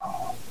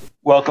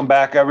Welcome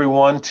back,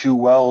 everyone, to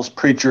Wells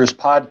Preachers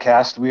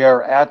Podcast. We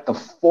are at the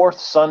fourth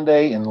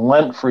Sunday in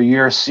Lent for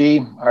year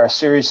C. Our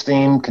series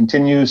theme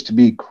continues to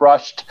be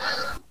crushed,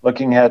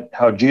 looking at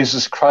how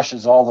Jesus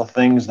crushes all the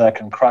things that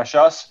can crush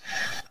us.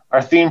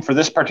 Our theme for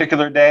this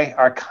particular day,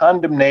 our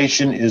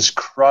condemnation is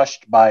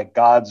crushed by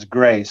God's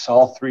grace.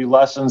 All three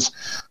lessons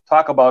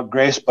talk about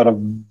grace, but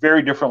in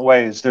very different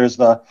ways. There's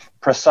the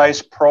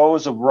precise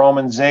prose of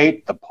Romans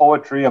 8, the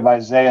poetry of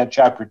Isaiah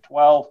chapter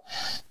 12,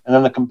 and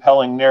then the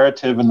compelling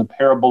narrative in the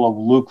parable of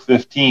Luke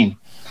 15.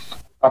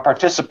 Our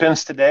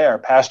participants today are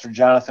Pastor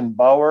Jonathan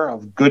Bauer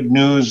of Good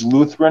News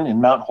Lutheran in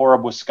Mount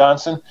Horeb,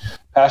 Wisconsin,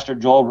 Pastor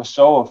Joel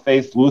Rousseau of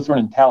Faith Lutheran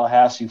in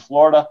Tallahassee,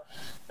 Florida,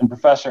 and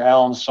Professor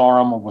Alan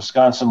Sorum of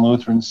Wisconsin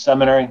Lutheran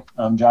Seminary.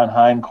 I'm John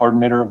Hine,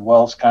 coordinator of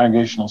Wells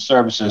Congregational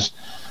Services.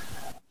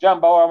 John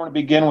Bauer, I want to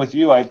begin with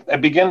you. I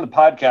begin the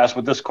podcast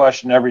with this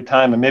question every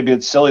time, and maybe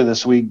it's silly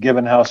this week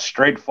given how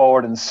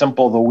straightforward and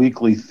simple the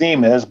weekly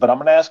theme is, but I'm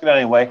going to ask it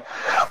anyway.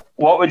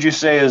 What would you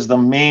say is the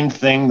main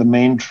thing, the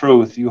main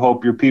truth you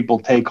hope your people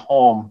take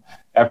home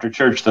after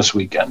church this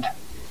weekend?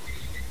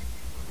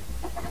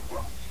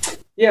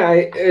 Yeah,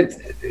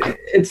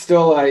 it's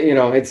still,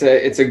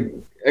 it's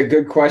a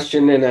good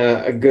question and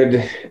a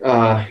good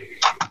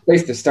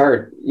place to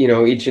start,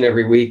 each and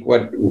every week.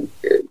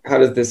 How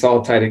does this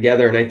all tie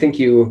together? And I think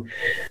you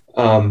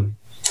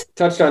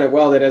touched on it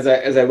well, that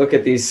as I look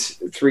at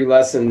these three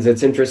lessons,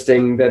 it's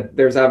interesting that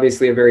there's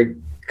obviously a very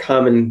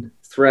common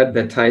thread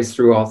that ties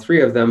through all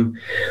three of them,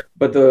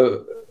 but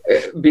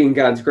being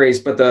God's grace,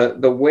 but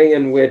the way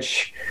in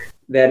which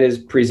that is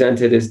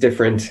presented is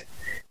different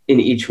in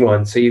each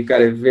one. So you've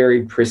got a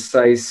very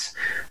precise,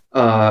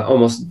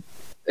 almost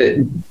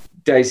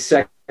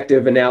dissective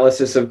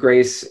analysis of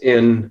grace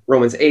in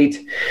Romans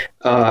 8.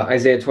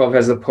 Isaiah 12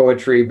 has the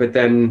poetry, but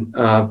then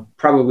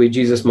probably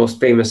Jesus' most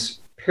famous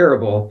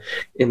parable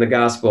in the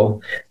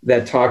gospel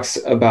that talks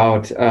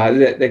about,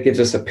 that gives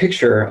us a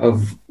picture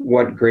of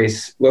what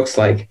grace looks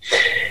like.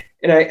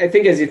 And I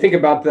think as you think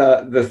about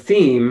the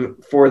theme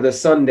for the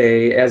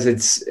Sunday as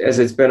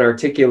it's been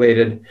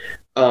articulated,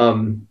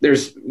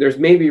 there's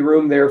maybe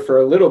room there for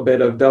a little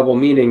bit of double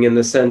meaning, in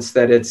the sense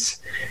that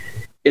it's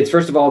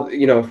first of all,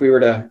 if we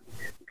were to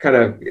kind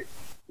of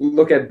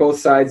look at both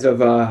sides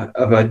of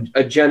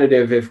a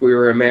genitive, if we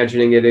were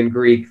imagining it in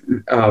Greek,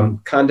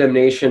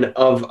 condemnation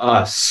of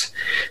us.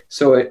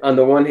 So on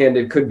the one hand,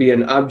 it could be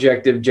an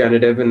objective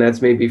genitive, and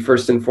that's maybe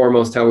first and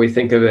foremost how we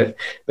think of it.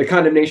 The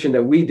condemnation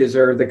that we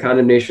deserve, the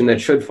condemnation that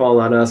should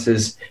fall on us,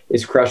 is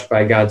crushed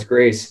by God's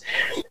grace.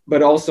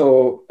 But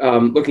also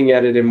looking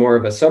at it in more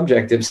of a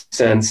subjective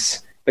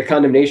sense, the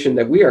condemnation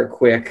that we are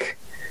quick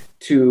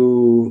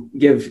to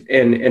give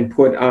and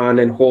put on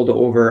and hold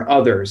over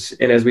others.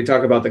 And as we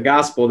talk about the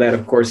gospel, that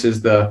of course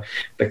is the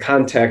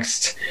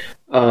context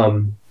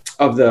of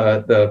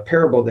the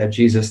parable that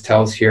Jesus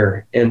tells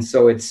here. And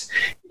so it's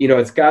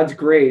God's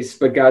grace,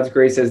 but God's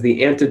grace as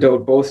the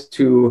antidote both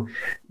to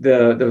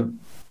the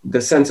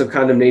sense of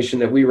condemnation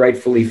that we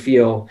rightfully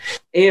feel,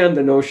 and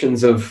the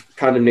notions of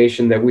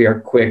condemnation that we are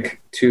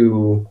quick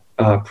to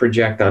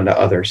project onto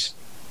others.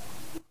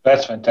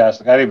 That's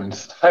fantastic. I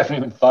haven't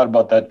even thought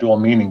about that dual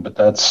meaning, but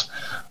that's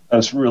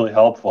really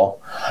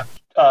helpful.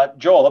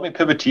 Joel, let me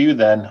pivot to you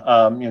then.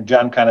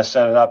 John kind of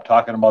set it up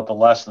talking about the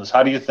lessons.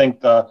 How do you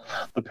think the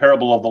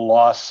parable of the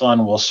lost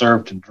son will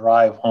serve to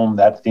drive home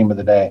that theme of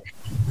the day?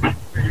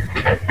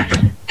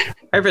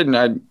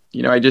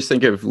 I just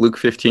think of Luke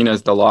 15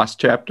 as the lost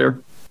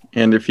chapter.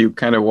 And if you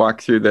kind of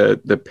walk through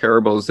the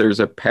parables, there's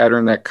a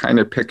pattern that kind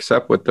of picks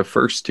up with the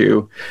first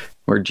two,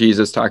 where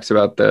Jesus talks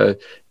about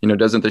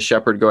doesn't the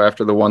shepherd go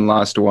after the one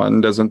lost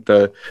one? Doesn't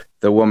the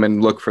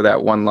woman look for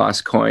that one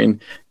lost coin?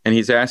 And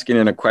he's asking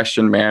in a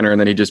question manner, and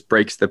then he just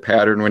breaks the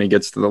pattern when he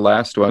gets to the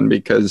last one,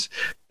 because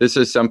this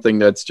is something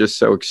that's just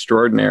so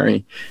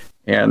extraordinary.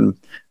 And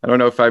I don't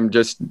know if I've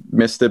just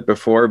missed it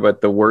before,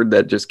 but the word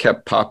that just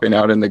kept popping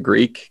out in the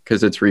Greek,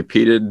 because it's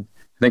repeated,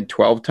 I think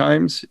 12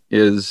 times,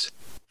 is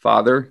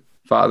Father,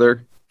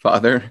 Father,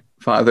 Father,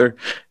 Father,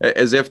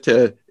 as if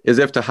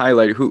to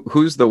highlight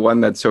who's the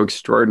one that's so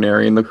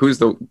extraordinary, and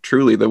who's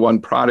truly the one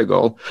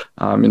prodigal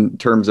in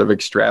terms of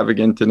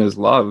extravagant in his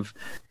love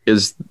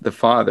is the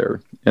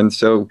Father. And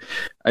so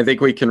I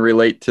think we can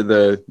relate to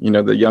the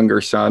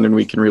younger son, and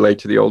we can relate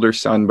to the older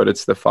son, but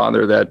it's the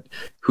Father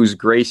whose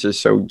grace is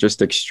so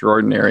just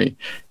extraordinary.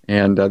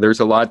 And there's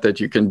a lot that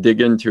you can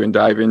dig into and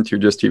dive into,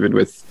 just even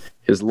with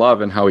his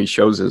love and how he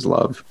shows his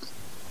love.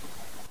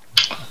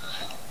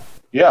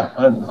 Yeah,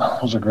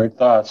 those are great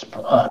thoughts.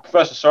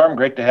 Professor Sorum,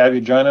 great to have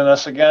you joining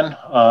us again.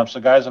 So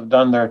guys have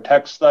done their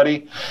text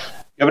study.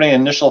 You have any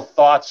initial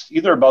thoughts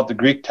either about the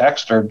Greek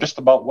text or just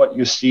about what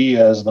you see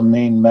as the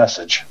main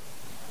message?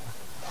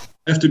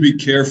 I have to be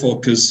careful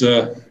because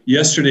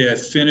yesterday I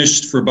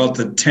finished for about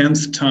the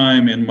 10th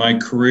time in my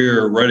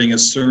career writing a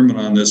sermon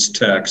on this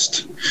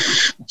text.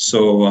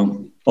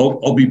 So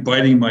I'll be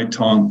biting my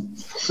tongue.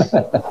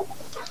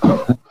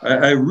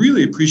 I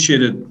really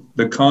appreciated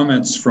the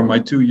comments from my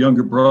two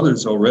younger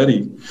brothers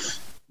already.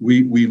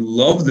 We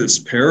love this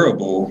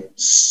parable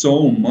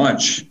so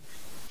much,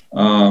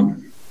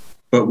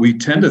 But we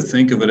tend to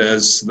think of it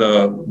as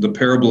the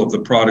parable of the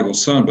prodigal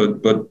son.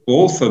 But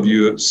both of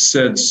you have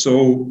said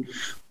so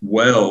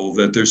well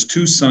that there's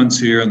two sons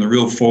here, and the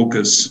real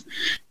focus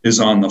is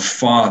on the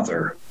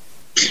father.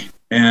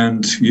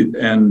 And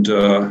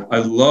I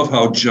love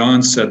how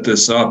John set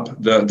this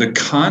up. The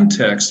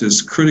context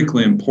is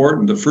critically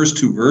important. The first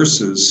two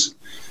verses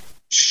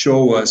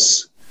show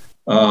us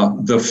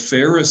the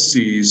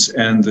Pharisees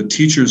and the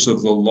teachers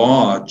of the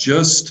law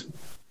just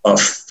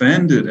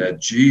offended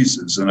at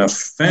Jesus and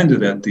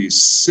offended at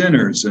these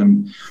sinners,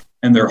 and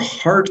their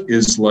heart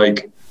is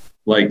like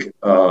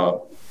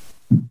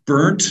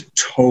burnt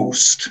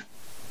toast.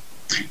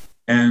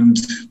 And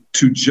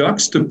to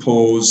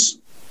juxtapose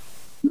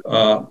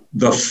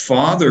the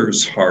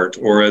father's heart,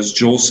 or as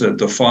Joel said,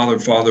 the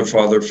father's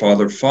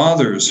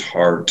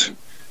heart,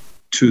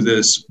 to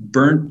this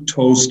burnt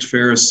toast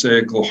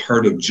Pharisaical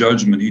heart of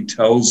judgment, he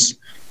tells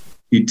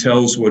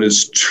what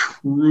is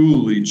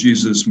truly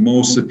Jesus'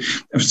 most,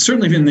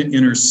 certainly in the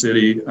inner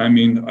city. I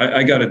mean,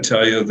 I got to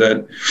tell you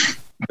that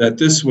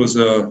this was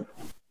a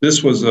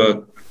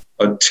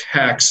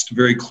text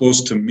very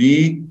close to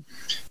me,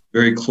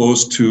 very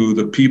close to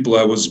the people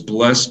I was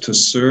blessed to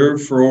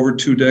serve for over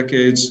 2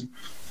 decades.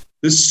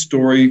 This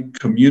story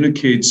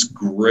communicates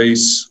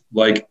grace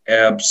like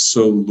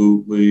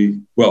absolutely,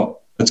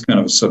 well, that's kind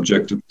of a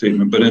subjective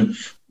statement, but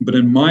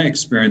in my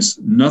experience,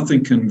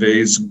 nothing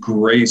conveys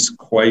grace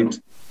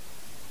quite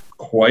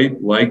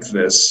like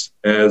this,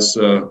 as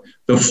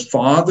the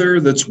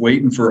father that's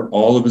waiting for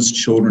all of his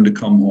children to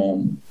come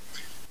home.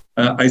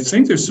 I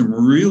think there's some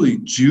really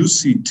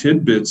juicy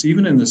tidbits,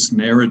 even in this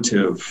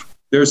narrative.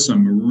 There's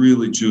some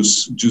really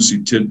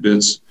juicy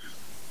tidbits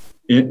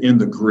in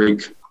the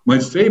Greek. My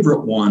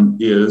favorite one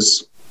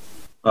is,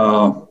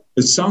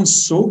 it sounds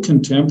so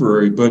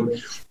contemporary, but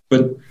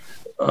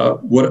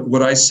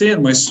what I say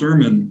in my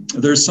sermon,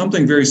 there's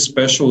something very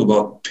special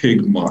about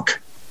pig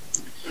muck.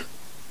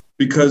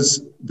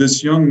 Because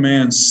this young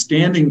man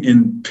standing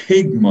in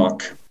pig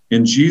muck,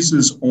 in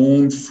Jesus'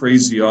 own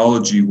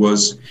phraseology,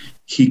 was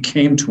he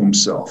came to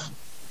himself.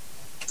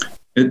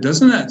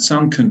 Doesn't that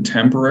sound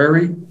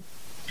contemporary?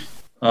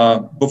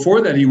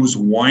 Before that, he was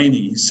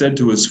whiny. He said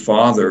to his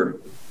father,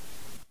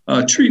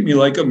 treat me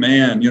like a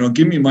man,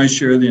 give me my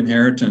share of the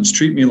inheritance,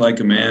 treat me like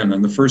a man.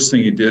 And the first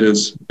thing he did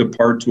is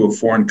depart to a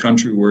foreign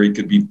country where he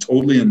could be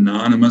totally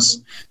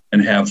anonymous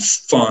and have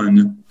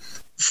fun.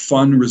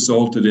 Fun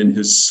resulted in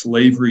his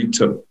slavery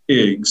to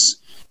pigs,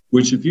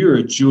 which, if you're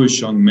a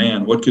Jewish young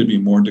man, what could be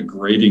more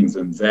degrading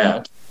than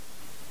that?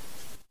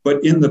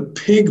 But in the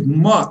pig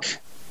muck,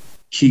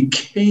 he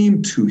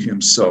came to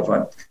himself.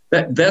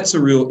 That's a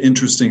real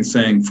interesting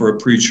thing for a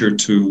preacher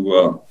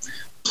to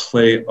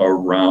play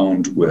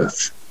around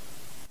with.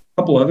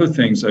 A couple other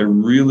things I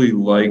really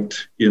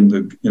liked in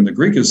the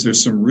Greek is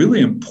there's some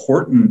really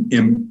important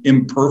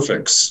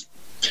imperfects.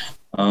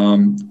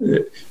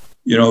 The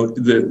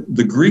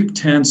Greek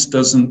tense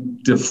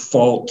doesn't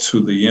default to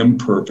the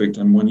imperfect.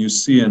 And when you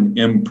see an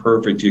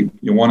imperfect,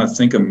 you want to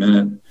think a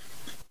minute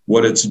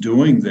what it's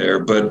doing there.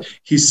 But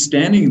he's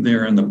standing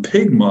there in the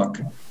pig muck,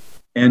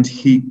 and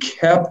he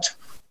kept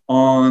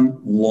on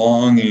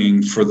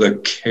longing for the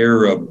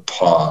carob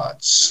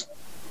pods.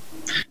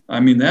 I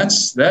mean,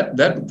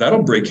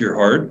 that'll break your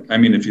heart. I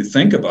mean, if you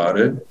think about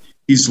it,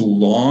 he's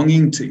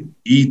longing to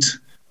eat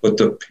what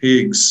the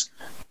pigs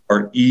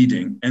are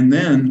eating. And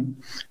then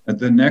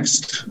the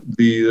next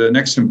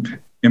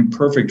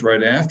imperfect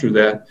right after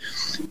that,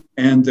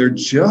 and there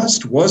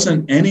just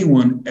wasn't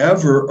anyone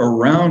ever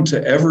around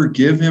to ever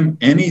give him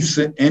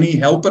any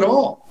help at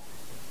all.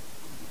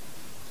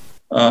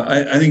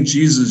 I think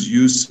Jesus'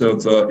 use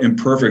of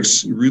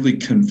imperfects really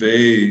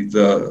convey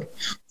the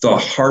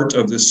heart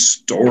of this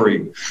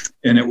story.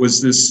 And it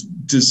was this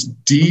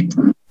deep,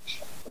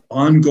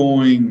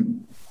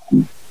 ongoing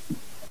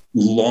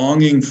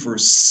longing for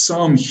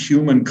some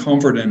human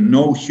comfort, and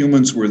no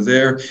humans were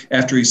there.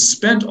 After he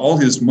spent all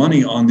his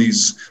money on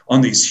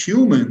these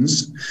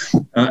humans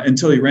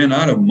until he ran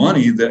out of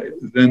money,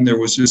 then there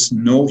was just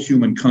no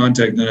human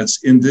contact. And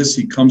it's in this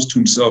he comes to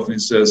himself and he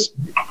says,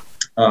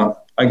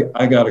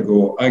 I gotta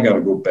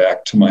go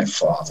back to my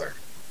father.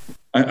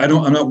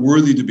 I'm not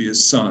worthy to be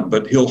his son,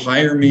 but he'll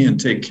hire me and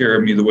take care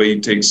of me the way he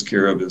takes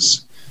care of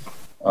his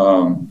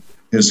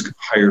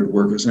hired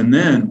workers. And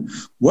then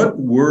what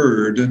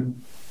word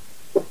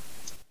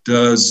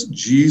does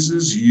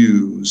Jesus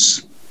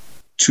use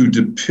to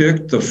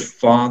depict the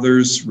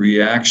father's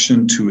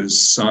reaction to his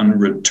son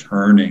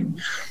returning?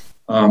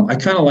 I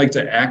kind of like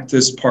to act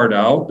this part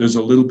out. There's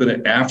a little bit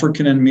of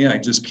African in me I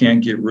just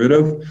can't get rid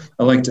of.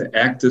 I like to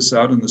act this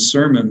out in the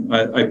sermon.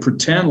 I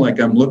pretend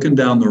like I'm looking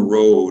down the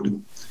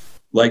road,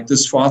 like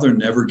this father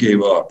never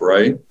gave up,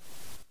 right?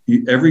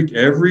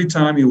 Every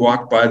time he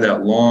walked by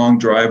that long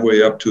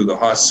driveway up to the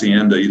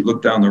hacienda, he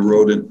looked down the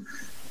road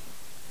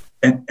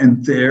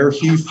and there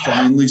he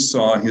finally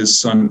saw his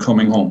son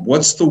coming home.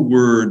 What's the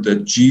word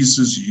that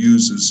Jesus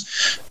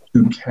uses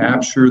to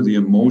capture the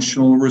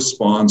emotional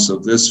response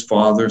of this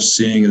father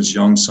seeing his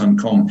young son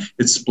come?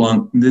 It's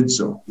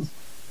splancnidzo.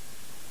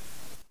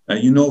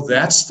 Now,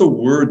 that's the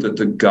word that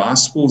the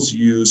Gospels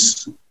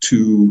use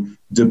to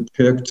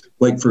depict,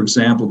 like, for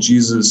example,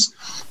 Jesus,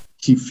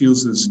 he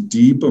feels this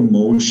deep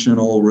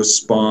emotional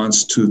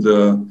response to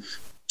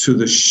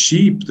the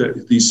sheep,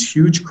 these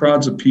huge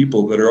crowds of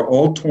people that are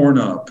all torn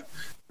up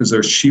because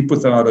they're sheep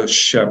without a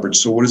shepherd.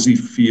 So what does he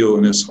feel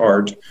in his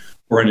heart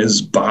or in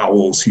his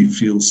bowels? He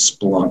feels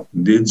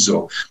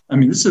splendidzo. I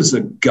mean, this is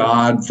a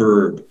God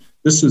verb.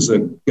 This is a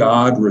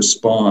God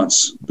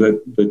response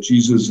that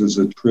Jesus is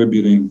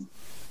attributing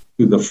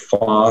to the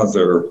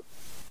Father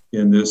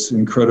in this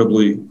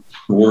incredibly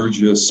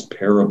gorgeous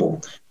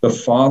parable. The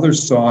Father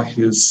saw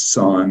his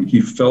Son.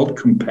 He felt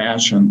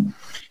compassion.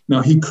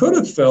 Now, he could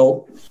have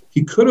felt,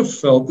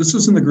 this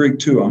is in the Greek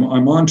too.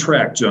 I'm on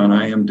track, John.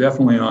 I am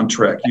definitely on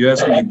track. You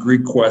asked me a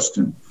Greek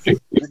question.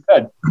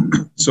 Good.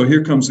 So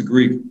here comes the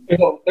Greek.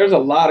 There's a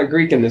lot of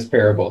Greek in this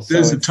parable. So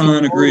there's a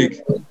ton of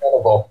Greek.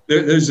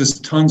 There's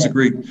just tons of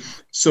Greek.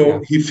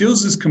 So he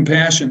feels this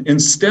compassion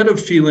instead of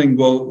feeling,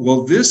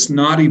 well, this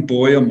naughty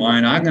boy of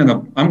mine, I'm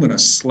gonna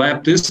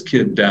slap this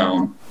kid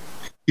down.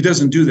 He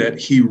doesn't do that.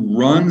 He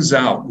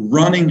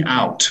running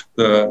out,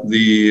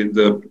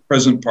 the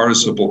present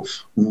participle,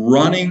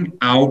 running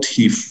out,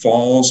 he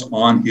falls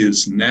on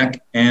his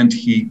neck and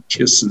he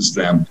kisses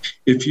them.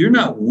 If you're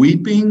not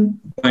weeping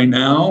by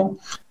now,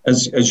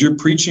 as you're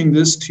preaching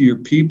this to your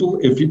people,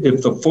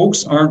 if the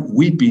folks aren't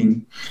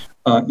weeping,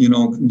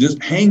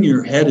 just hang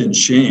your head in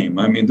shame.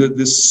 I mean,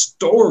 this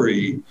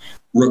story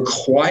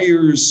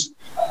requires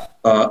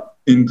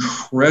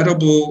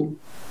incredible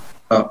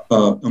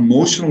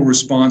emotional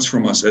response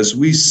from us as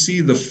we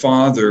see the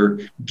Father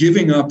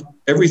giving up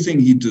everything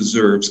he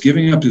deserves,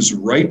 giving up his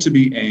right to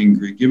be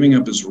angry, giving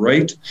up his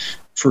right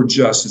for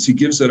justice. He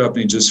gives that up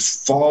and he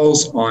just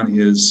falls on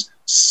his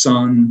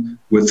Son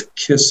with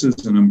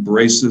kisses and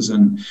embraces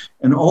and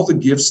all the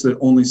gifts that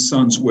only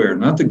sons wear,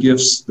 not the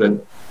gifts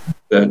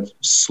that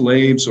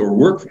slaves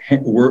or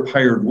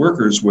hired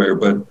workers wear,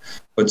 but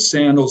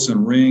sandals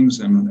and rings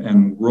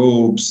and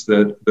robes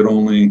that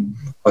only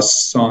a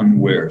son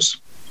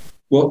wears.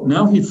 Well,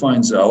 now he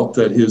finds out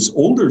that his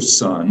older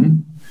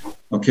son,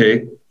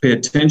 okay, pay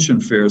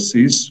attention,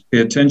 Pharisees, pay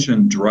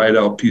attention, dried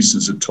out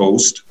pieces of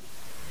toast.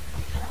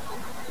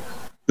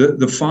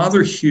 The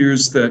father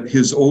hears that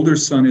his older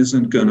son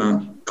isn't going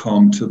to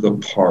come to the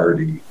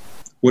party.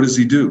 What does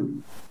he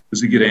do?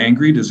 Does he get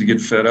angry? Does he get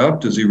fed up?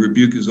 Does he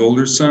rebuke his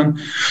older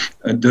son?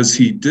 Does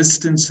he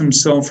distance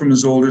himself from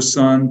his older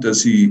son?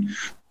 Does he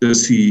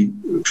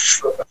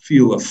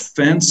feel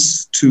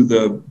offense to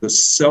the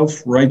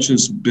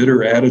self-righteous,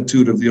 bitter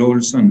attitude of the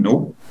older son?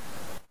 Nope.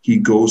 He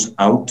goes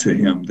out to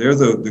him. There,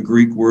 the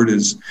Greek word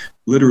is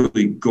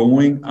literally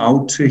going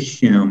out to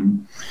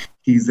him.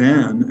 He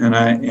then,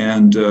 I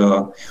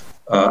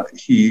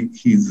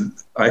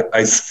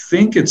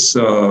think it's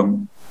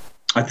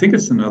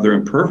another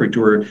imperfect,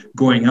 or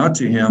going out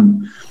to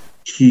him,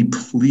 he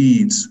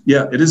pleads.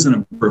 Yeah, it is an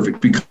imperfect,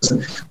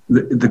 because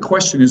the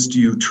question is, do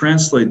you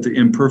translate the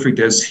imperfect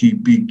as he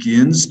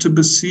begins to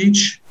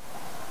beseech?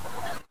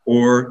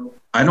 Or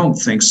I don't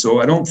think so.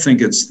 I don't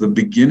think it's the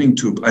beginning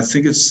to. I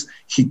think it's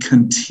he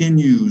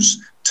continues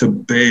to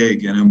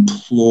beg and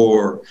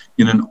implore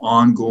in an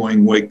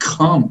ongoing way.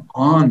 Come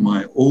on,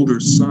 my older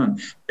son.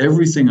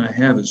 Everything I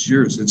have is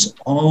yours. It's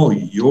all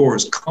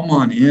yours. Come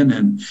on in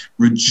and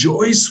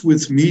rejoice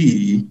with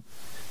me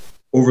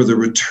over the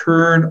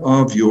return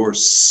of your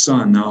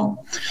son. Now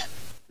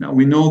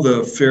we know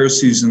the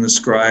Pharisees and the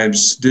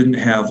scribes didn't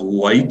have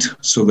light,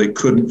 so they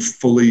couldn't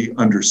fully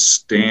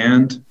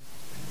understand.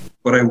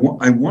 But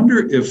I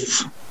wonder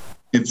if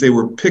they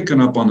were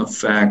picking up on the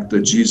fact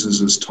that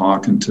Jesus is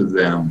talking to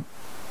them.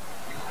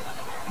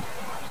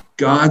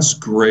 God's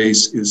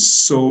grace is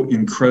so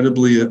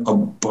incredibly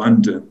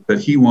abundant that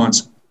he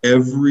wants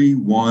every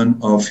one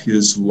of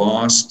his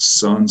lost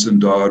sons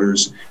and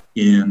daughters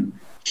in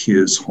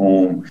his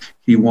home.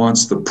 He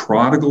wants the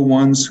prodigal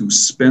ones who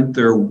spent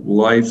their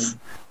life,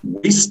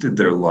 wasted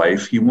their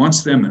life. He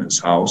wants them in his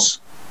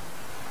house.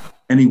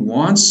 And he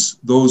wants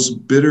those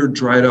bitter,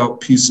 dried out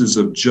pieces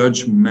of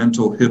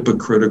judgmental,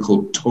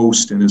 hypocritical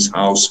toast in his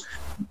house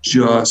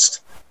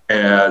just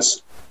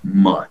as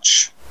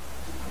much.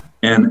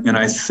 And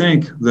I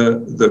think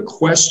the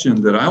question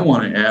that I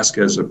want to ask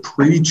as a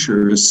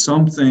preacher is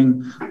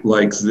something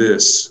like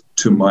this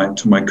to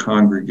my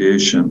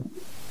congregation.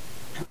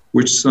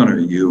 Which son are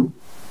you?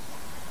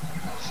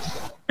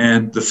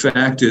 And the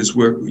fact is,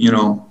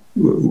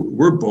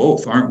 we're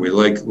both, aren't we?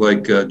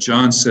 Like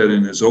John said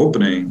in his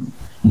opening,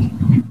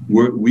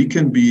 we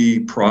can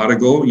be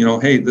prodigal.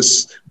 Hey,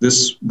 this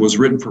was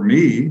written for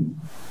me.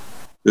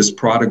 This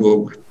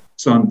prodigal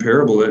son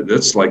parable,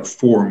 that's like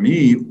for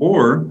me,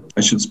 or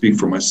I should speak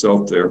for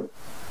myself there.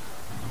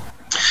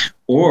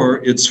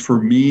 Or it's for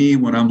me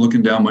when I'm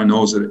looking down my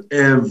nose at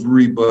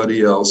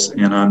everybody else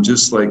and I'm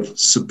just like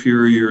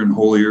superior and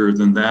holier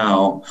than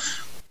thou,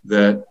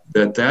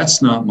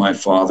 that's not my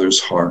Father's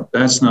heart.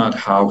 That's not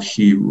how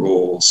he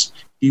rolls.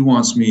 He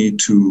wants me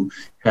to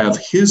have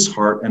his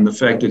heart, and the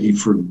fact that he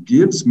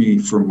forgives me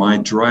for my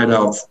dried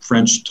out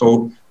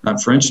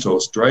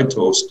dried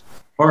toast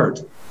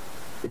heart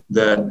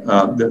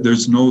that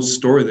there's no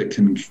story that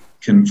can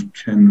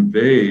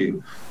convey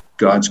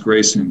God's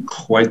grace in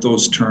quite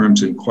those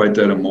terms and quite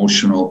that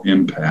emotional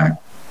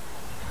impact.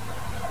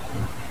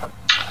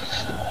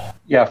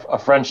 Yeah, a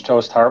French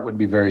toast heart would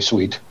be very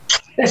sweet.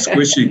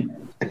 Squishy.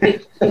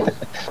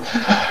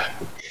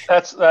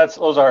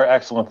 Those are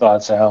excellent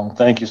thoughts, Alan.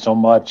 Thank you so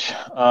much.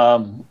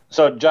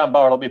 So, John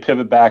Bauer, let me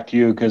pivot back to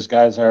you because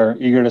guys are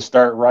eager to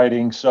start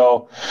writing.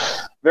 So,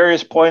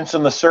 various points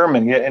in the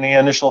sermon. Any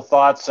initial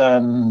thoughts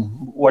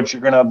on things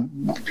you're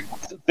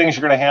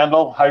going to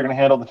handle, how you're going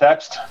to handle the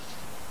text?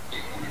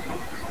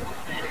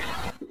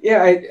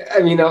 Yeah,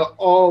 I mean,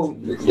 all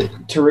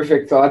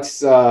terrific thoughts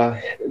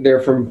there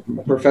from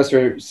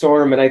Professor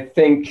Sorm, and I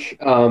think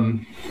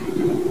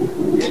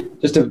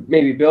just to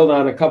maybe build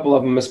on a couple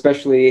of them,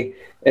 especially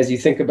as you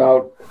think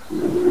about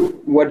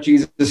what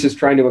Jesus is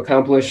trying to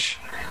accomplish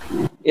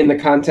in the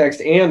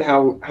context and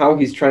how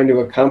he's trying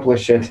to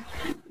accomplish it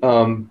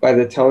by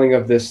the telling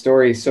of this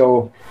story.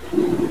 So,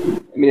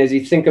 I mean, as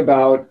you think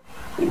about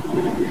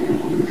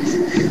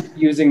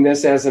using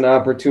this as an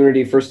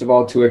opportunity, first of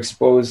all, to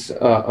expose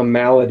a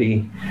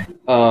malady,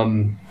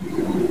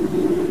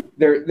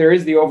 there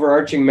is the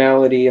overarching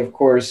malady, of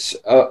course,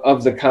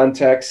 of the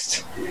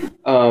context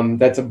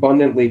that's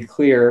abundantly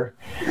clear.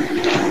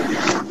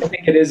 I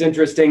think it is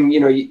interesting,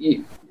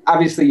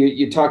 obviously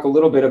you talk a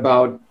little bit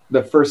about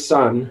the first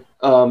son.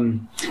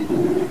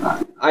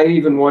 I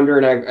even wonder,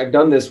 and I've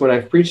done this when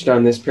I've preached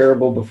on this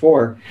parable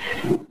before,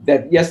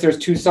 that yes, there's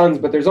two sons,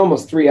 but there's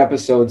almost 3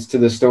 episodes to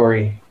the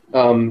story.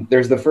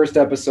 There's the first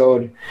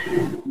episode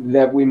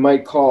that we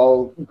might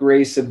call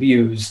grace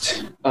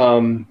abused,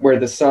 where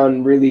the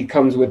son really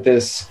comes with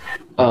this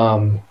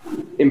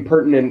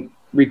impertinent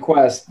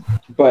request,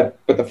 but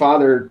the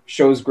father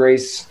shows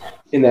grace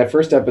in that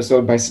first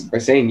episode by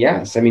saying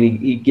yes. I mean,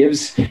 he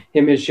gives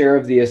him his share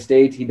of the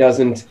estate. He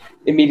doesn't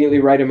immediately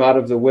write him out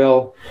of the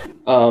will,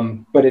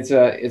 but it's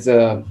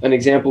an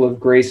example of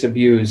grace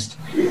abused.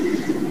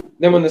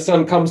 Then when the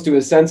son comes to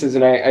his senses,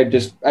 and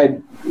I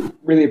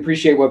really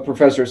appreciate what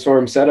Professor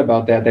Sorm said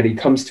about that he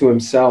comes to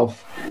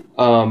himself.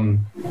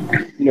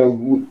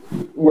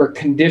 We're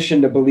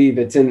conditioned to believe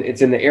it's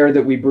in the air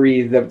that we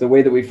breathe, that the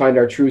way that we find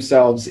our true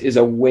selves is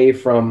away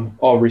from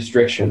all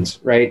restrictions,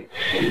 right?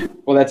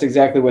 Well, that's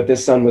exactly what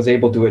this son was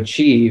able to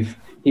achieve.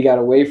 He got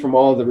away from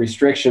all the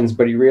restrictions,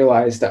 but he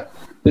realized that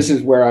this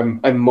is where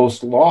I'm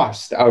most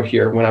lost out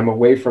here when I'm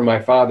away from my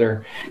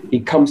father.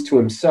 He comes to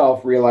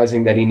himself,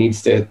 realizing that he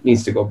needs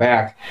to go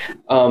back.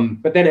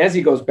 But then as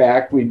he goes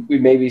back, we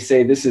maybe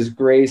say this is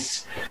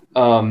grace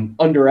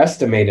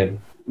underestimated,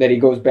 that he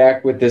goes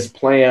back with this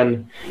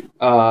plan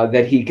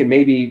that he can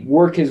maybe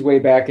work his way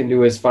back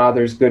into his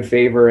father's good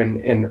favor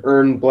and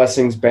earn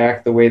blessings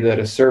back the way that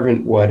a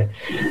servant would.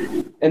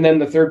 And then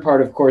the third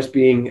part, of course,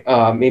 being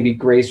maybe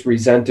grace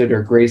resented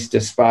or grace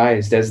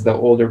despised, as the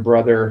older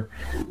brother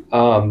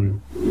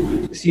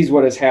sees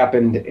what has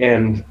happened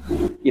and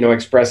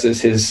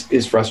expresses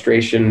his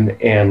frustration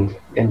and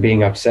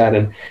being upset.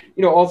 And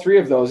all 3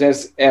 of those,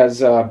 as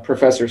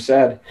Professor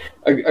said,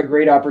 a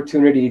great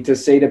opportunity to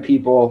say to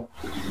people,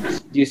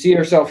 do you see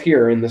yourself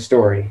here in the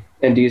story?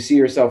 And do you see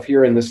yourself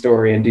here in the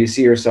story? And do you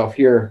see yourself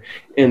here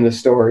in the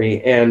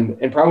story? And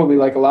probably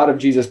like a lot of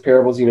Jesus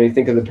parables, you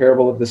think of the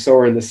parable of the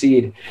sower and the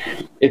seed.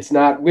 It's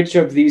not which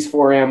of these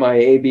 4 am I,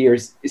 A, B, or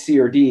C,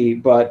 or D,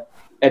 but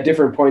at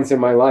different points in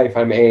my life,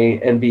 I'm A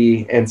and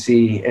B and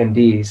C and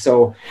D.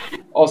 So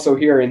also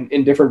here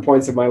in different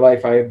points of my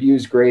life, I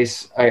abuse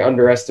grace, I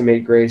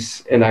underestimate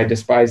grace, and I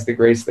despise the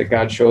grace that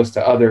God shows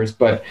to others.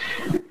 But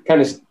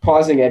kind of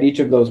pausing at each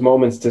of those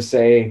moments to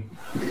say,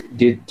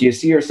 do you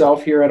see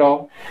yourself here at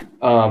all?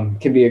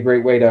 Can be a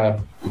great way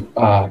to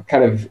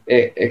kind of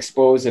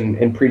expose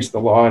and preach the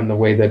law in the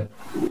way that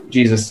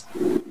Jesus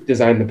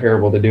designed the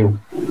parable to do.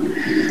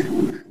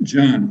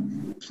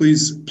 John,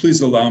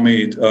 please allow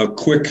me a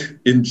quick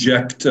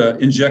inject a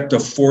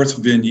 4th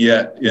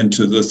vignette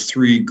into the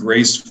 3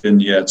 grace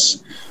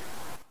vignettes.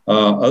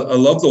 I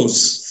love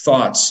those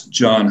thoughts,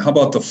 John. How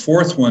about the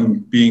 4th one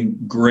being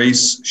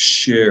grace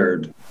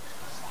shared?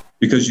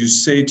 Because you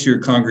say to your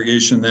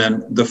congregation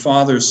then, the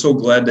Father is so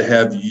glad to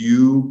have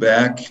you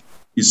back.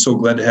 He's so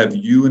glad to have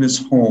you in his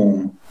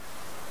home.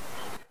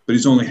 But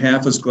he's only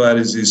half as glad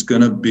as he's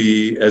going to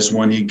be as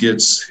when he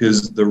gets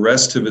the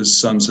rest of his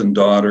sons and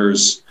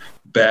daughters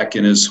back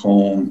in his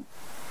home.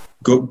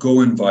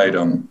 Go invite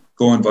them.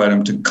 Go invite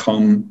them to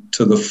come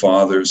to the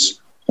Father's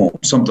home.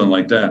 Something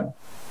like that.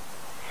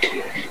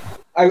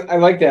 I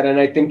like that, and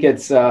I think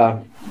it's.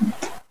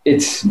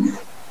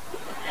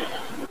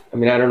 I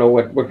mean, I don't know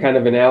what kind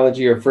of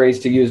analogy or phrase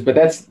to use, but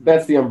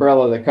that's the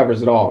umbrella that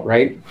covers it all,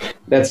 right?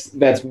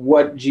 That's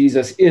what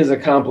Jesus is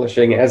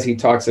accomplishing as he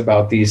talks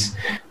about these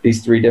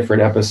 3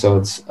 different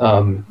episodes.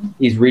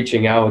 He's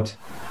reaching out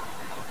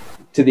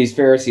to these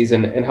Pharisees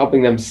and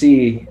helping them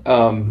see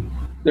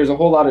there's a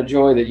whole lot of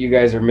joy that you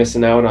guys are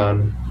missing out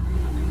on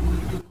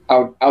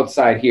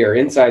outside here.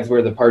 Inside's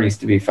where the party's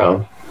to be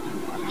found.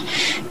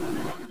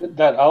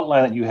 That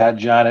outline that you had,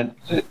 John,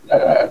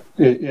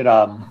 it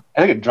I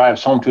think it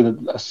drives home to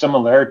a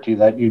similarity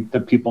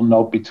that people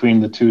note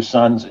between the two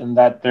sons, in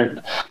that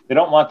they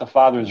don't want the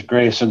father's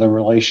grace or the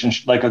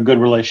relationship, like a good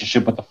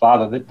relationship with the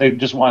father. They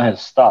just want his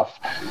stuff.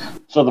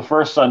 So the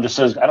first son just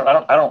says, I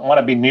don't want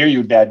to be near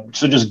you, Dad.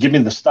 So just give me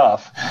the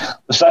stuff.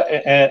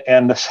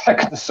 And the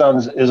second son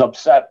is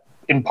upset,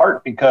 in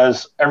part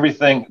because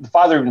everything the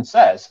father even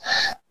says,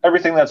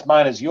 everything that's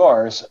mine is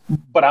yours,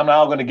 but I'm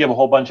now going to give a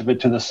whole bunch of it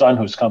to the son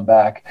who's come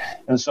back.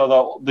 And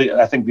so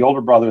I think the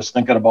older brother is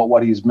thinking about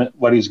what he's going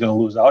to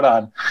lose out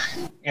on.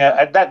 Yeah,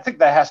 I think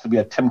that has to be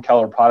a Tim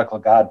Keller prodigal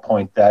God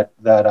point. That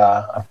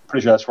I'm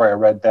pretty sure that's where I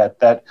read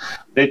that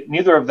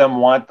neither of them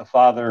want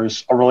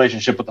a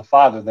relationship with the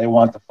father. They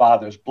want the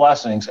father's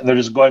blessings, and they're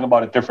just going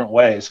about it different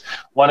ways.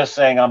 One is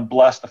saying, I'm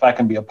blessed if I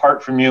can be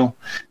apart from you.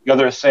 The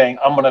other is saying,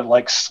 I'm going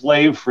to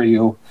slave for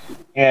you.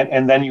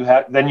 And then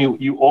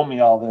you owe me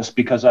all this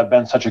because I've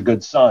been such a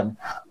good son.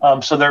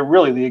 So they're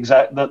really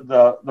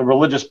the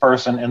religious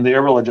person and the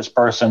irreligious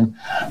person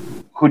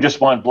who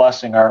just want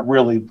blessing are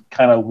really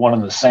kind of one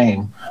and the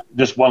same.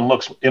 Just one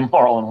looks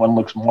immoral and one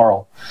looks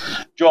moral.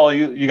 Joel,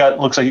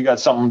 looks like you got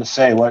something to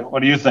say.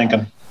 What are you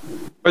thinking?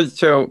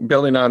 So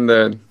building on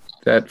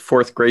that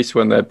fourth grace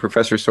one that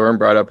Professor Soren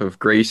brought up of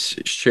grace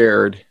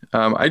shared,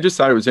 I just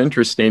thought it was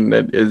interesting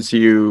that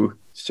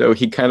so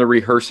he kind of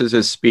rehearses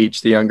his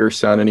speech, the younger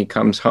son, and he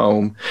comes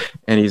home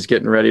and he's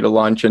getting ready to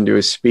launch into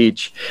his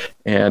speech.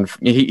 And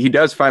he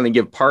does finally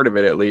give part of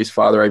it, at least,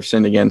 Father, I've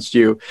sinned against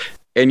you.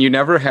 And you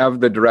never have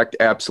the direct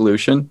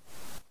absolution.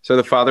 So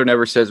the father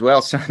never says,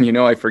 well, son,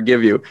 I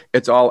forgive you.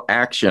 It's all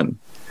action.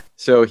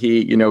 So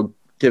he,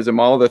 gives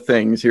him all the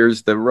things.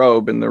 Here's the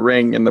robe and the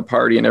ring and the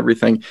party and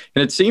everything.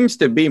 And it seems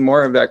to be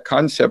more of that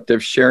concept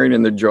of sharing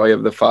in the joy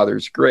of the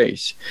Father's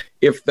grace.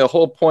 If the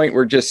whole point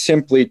were just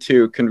simply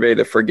to convey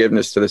the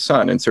forgiveness to the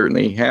Son, and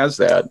certainly he has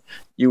that,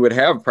 you would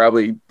have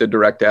probably the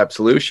direct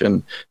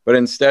absolution. But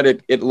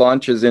instead, it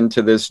launches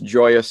into this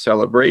joyous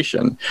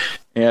celebration.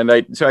 And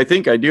I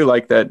think I do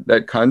like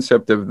that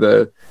concept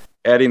of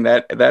adding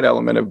that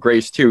element of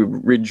grace too,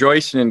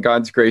 rejoicing in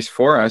God's grace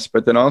for us,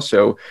 but then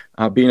also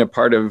being a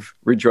part of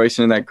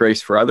rejoicing in that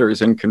grace for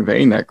others and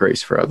conveying that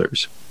grace for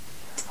others.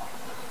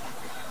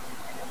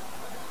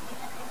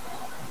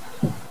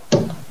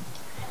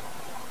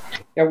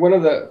 Yeah,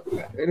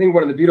 I think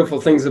one of the beautiful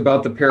things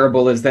about the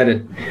parable is that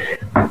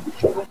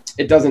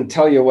it doesn't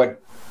tell you what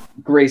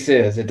grace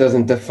is. It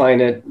doesn't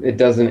define it. It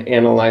doesn't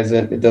analyze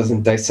it. It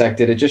doesn't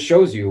dissect it. It just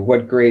shows you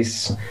what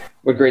grace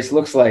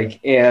looks like.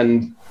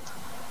 And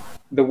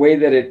the way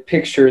that it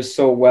pictures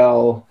so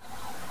well,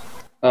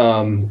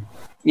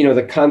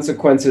 the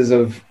consequences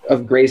of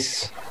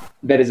grace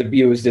that is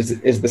abused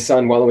is the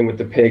son wallowing with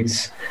the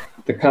pigs.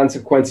 The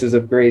consequences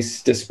of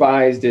grace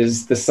despised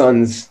is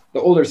the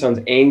older son's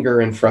anger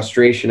and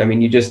frustration. I mean,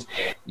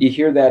 you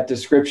hear that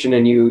description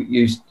and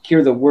you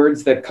hear the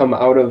words that come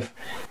out of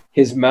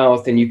his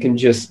mouth, and you can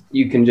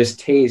just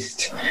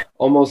taste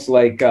almost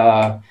like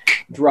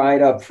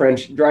dried up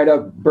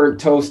burnt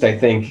toast, I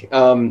think.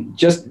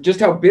 Just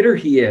how bitter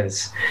he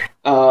is.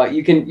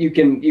 You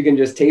can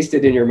just taste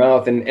it in your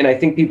mouth, and I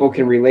think people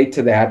can relate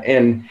to that.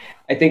 And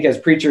I think as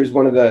preachers,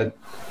 one of the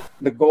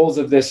goals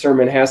of this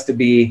sermon has to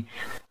be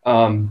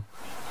try and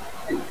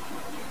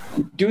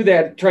do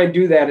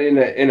that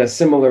in a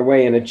similar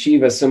way and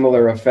achieve a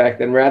similar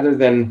effect, and rather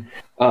than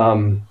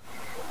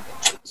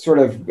sort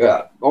of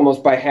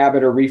almost by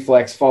habit or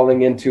reflex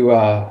falling into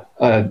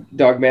a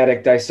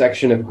dogmatic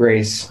dissection of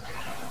grace,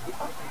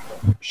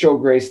 show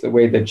grace the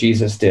way that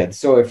Jesus did.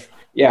 So if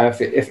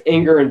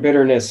anger and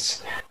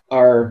bitterness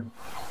are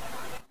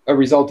a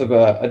result of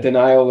a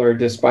denial or a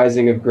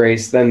despising of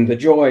grace, then the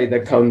joy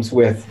that comes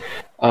with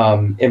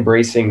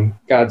embracing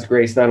God's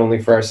grace, not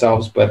only for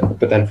ourselves, but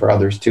then for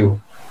others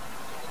too.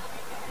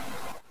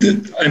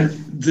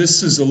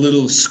 This is a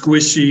little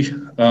squishy.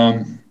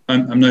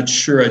 I'm not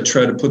sure I'd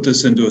try to put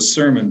this into a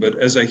sermon, but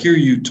as I hear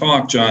you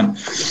talk, John,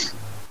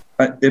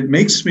 it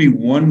makes me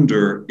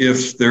wonder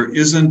if there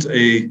isn't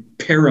a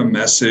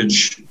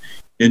paramessage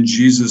in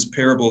Jesus'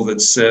 parable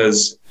that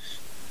says,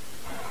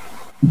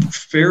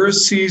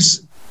 Pharisees,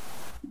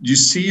 do you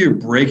see you're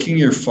breaking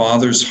your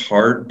Father's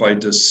heart by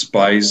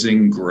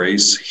despising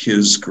grace,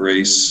 his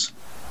grace?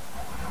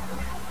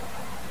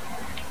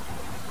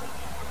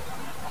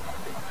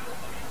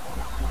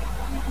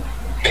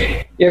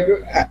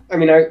 Yeah, I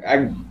mean,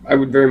 I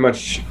would very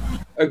much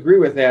agree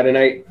with that. And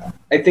I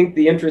think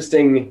the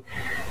interesting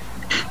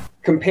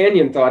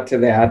companion thought to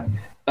that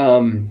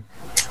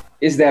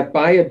is that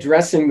by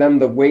addressing them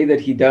the way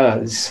that he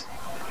does,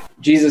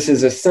 Jesus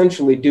is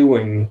essentially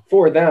doing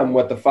for them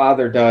what the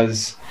Father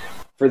does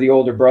for the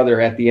older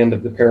brother at the end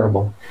of the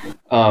parable.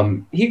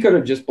 He could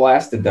have just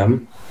blasted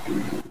them.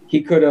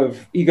 He could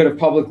have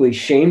publicly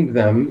shamed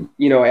them,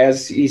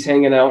 as he's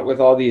hanging out with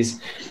all these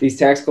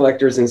tax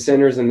collectors and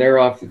sinners, and they're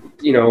off,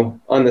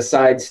 on the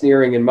side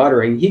sneering and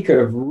muttering. He could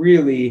have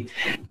really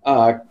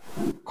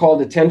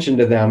called attention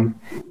to them,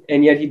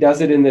 and yet he does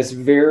it in this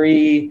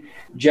very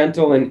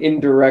gentle and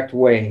indirect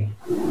way.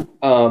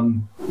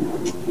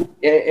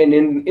 and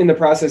in the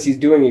process, he's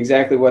doing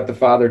exactly what the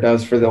father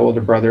does for the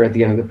older brother at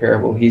the end of the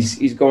parable.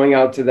 He's going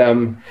out to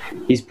them,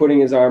 he's putting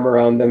his arm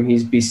around them,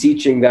 he's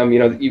beseeching them.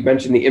 You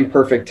mentioned the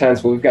imperfect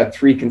tense. Well, we've got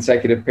 3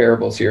 consecutive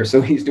parables here,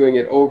 so he's doing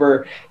it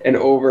over and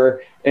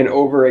over and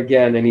over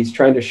again, and he's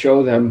trying to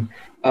show them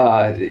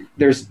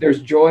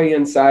there's joy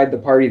inside the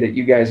party that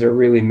you guys are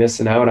really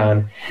missing out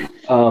on.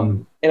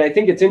 And I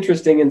think it's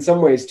interesting in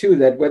some ways too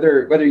that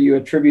whether you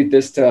attribute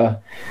this to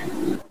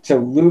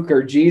Luke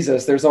or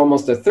Jesus, there's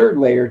almost a third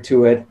layer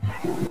to it,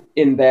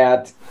 in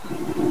that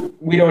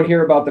we don't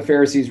hear about the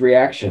Pharisees'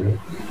 reaction.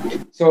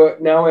 So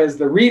now, as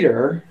the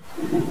reader,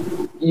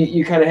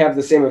 you kind of have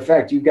the same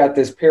effect. You've got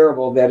this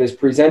parable that is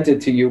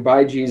presented to you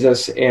by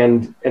Jesus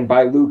and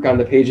by Luke on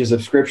the pages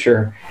of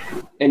Scripture,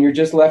 and you're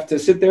just left to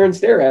sit there and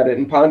stare at it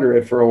and ponder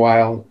it for a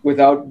while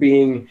without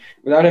having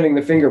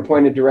the finger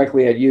pointed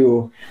directly at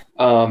you,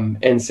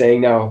 and saying,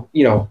 now,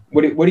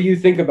 what do you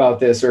think about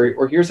this,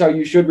 or here's how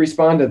you should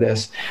respond to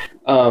this.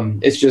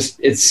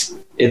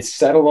 It's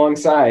set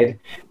alongside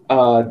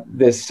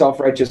this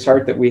self-righteous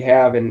heart that we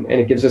have, and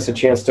it gives us a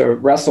chance to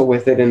wrestle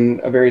with it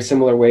in a very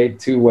similar way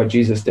to what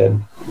Jesus did.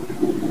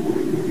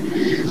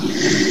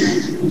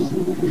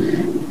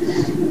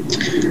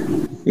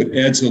 What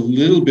adds a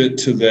little bit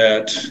to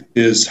that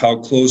is how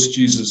close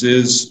Jesus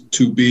is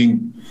to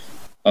being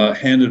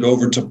handed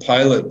over to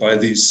Pilate by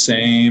these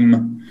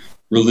same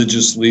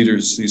religious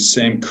leaders, these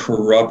same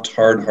corrupt,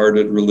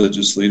 hard-hearted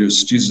religious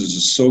leaders. Jesus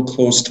is so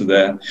close to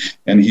that,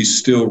 and he's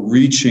still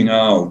reaching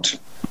out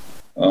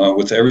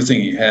with everything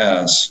he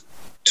has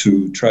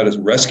to try to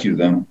rescue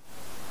them.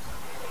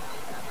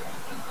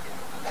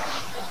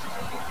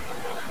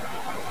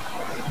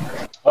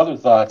 Other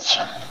thoughts?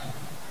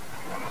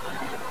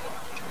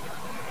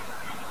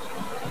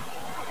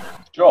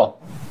 Joel?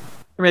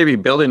 Maybe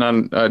building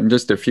on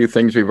just a few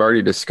things we've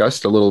already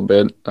discussed a little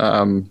bit.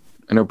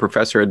 I know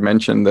Professor had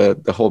mentioned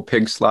the whole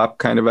pig slop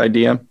kind of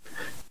idea.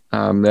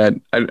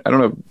 That I don't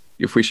know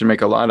if we should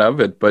make a lot of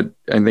it, but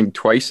I think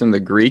twice in the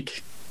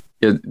Greek,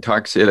 I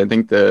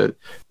think the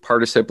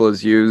participle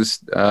is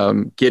used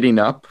getting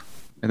up,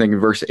 I think in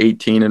verse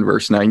 18 and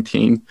verse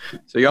 19.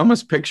 So you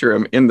almost picture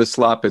him in the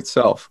slop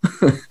itself,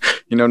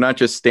 not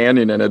just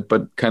standing in it,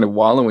 but kind of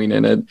wallowing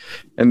in it.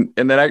 And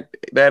that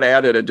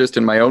added, just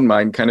in my own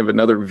mind, kind of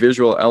another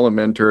visual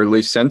element, or at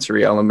least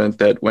sensory element,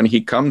 that when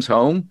he comes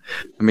home,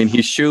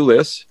 he's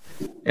shoeless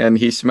and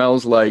he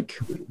smells like,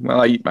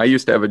 I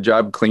used to have a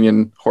job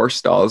cleaning horse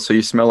stalls, so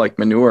you smell like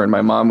manure, and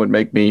my mom would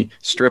make me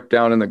strip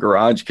down in the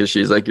garage because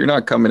she's like, you're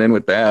not coming in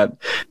with that.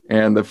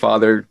 And the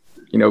father,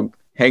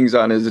 hangs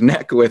on his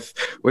neck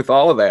with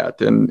all of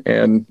that,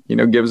 and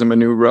gives him a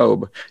new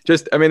robe.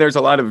 There's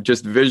a lot of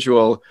just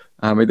visual.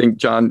 I think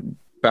John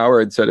Bauer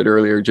had said it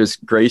earlier,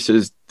 just grace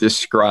is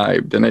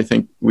described, and I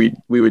think we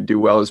would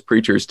do well as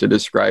preachers to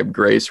describe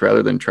grace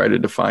rather than try to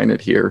define it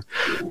here.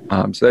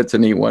 So that's a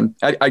neat one.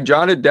 I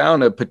jotted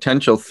down a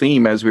potential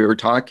theme as we were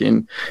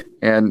talking,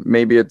 and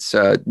maybe it's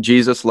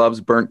Jesus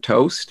loves burnt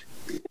toast.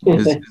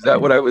 Is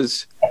that what I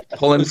was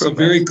pulling from? It's a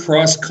very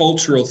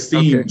cross-cultural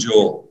theme, okay.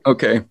 Joel.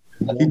 Okay.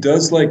 He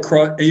does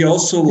he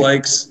also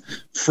likes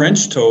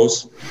French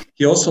toast.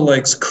 He also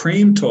likes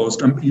cream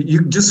toast.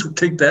 You just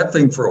take that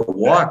thing for a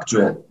walk,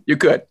 Joel. You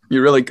could.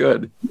 You really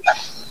could.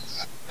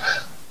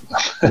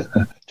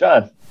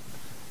 John.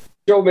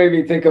 Joel made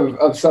me think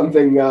of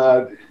something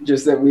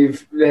just that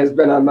has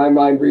been on my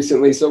mind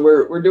recently. So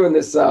we're doing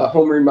this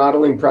home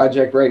remodeling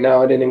project right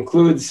now, and it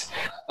includes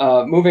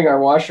moving our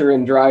washer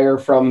and dryer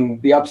from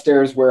the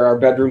upstairs where our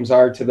bedrooms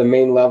are to the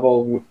main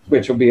level,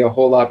 which will be a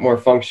whole lot more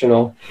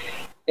functional.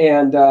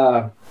 And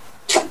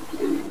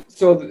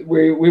so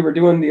we were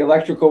doing the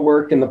electrical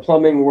work and the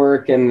plumbing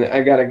work, and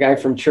I got a guy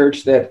from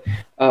church that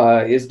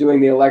is doing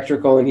the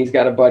electrical, and he's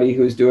got a buddy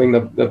who's doing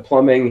the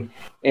plumbing,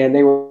 and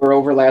they were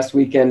over last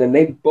weekend, and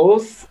they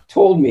both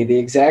told me the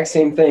exact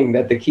same thing,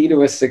 that the key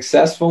to a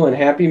successful and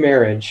happy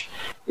marriage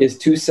is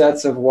 2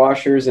 sets of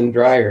washers and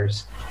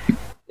dryers.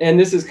 And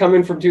this is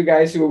coming from 2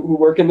 guys who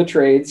work in the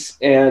trades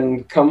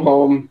and come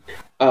home,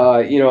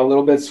 a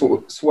little bit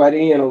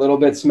sweaty and a little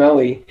bit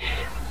smelly.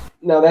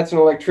 Now, that's an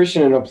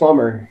electrician and a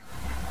plumber.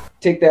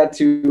 Take that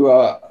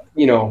to,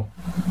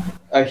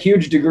 a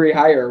huge degree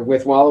higher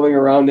with wallowing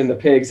around in the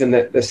pigs and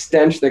the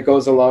stench that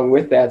goes along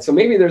with that. So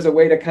maybe there's a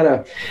way to kind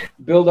of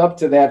build up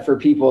to that for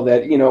people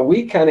that,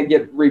 we kind of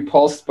get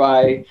repulsed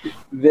by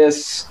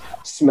this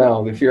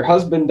smell. If your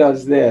husband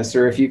does this,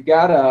 or if you've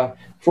got a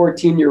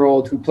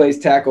 14-year-old who plays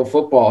tackle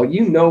football,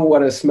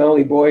 what a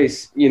smelly boy,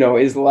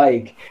 is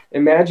like.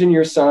 Imagine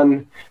your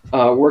son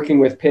working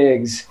with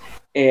pigs,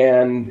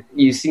 and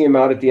you see him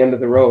out at the end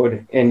of the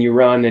road, and you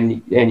run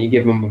and you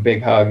give him a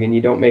big hug, and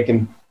you don't make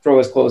him throw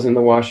his clothes in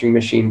the washing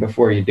machine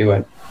before you do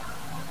it.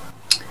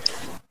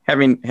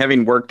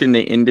 Having worked in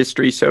the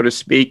industry, so to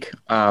speak,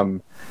 there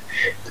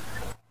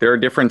are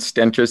different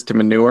stenches to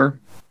manure,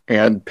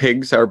 and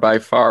pigs are by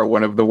far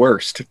one of the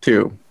worst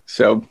too.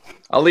 So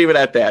I'll leave it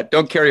at that.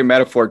 Don't carry a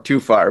metaphor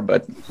too far,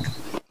 but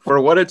for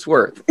what it's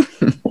worth.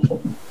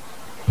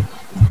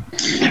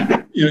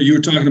 You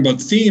were talking about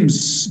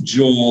themes,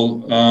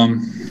 Joel.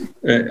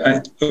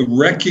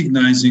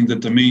 recognizing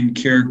that the main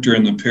character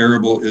in the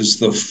parable is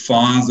the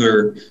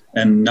father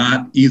and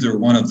not either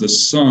one of the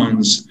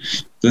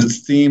sons, the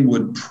theme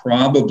would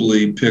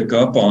probably pick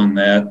up on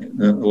that,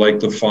 like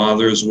the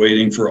father is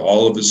waiting for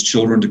all of his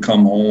children to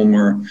come home,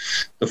 or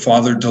the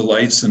father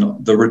delights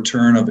in the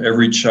return of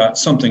every child,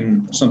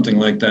 something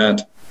like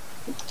that.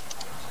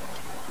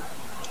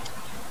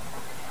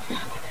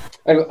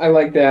 I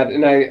like that,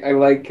 and I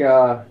like.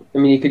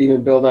 You could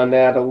even build on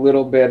that a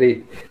little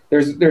bit.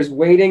 There's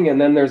waiting,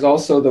 and then there's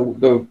also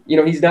the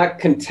he's not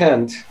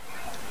content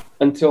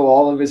until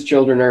all of his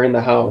children are in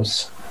the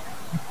house.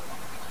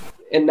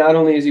 And not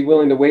only is he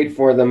willing to wait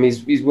for them,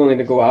 he's willing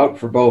to go out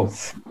for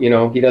both.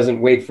 He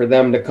doesn't wait for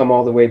them to come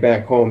all the way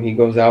back home. He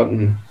goes out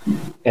and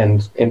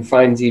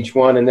finds each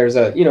one. And there's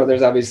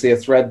obviously a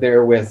thread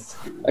there with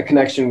a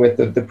connection with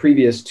the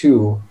previous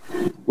two,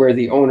 where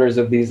the owners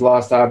of these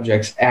lost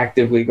objects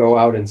actively go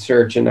out and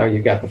search, and now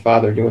you've got the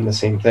Father doing the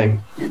same thing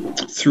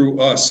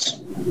through us.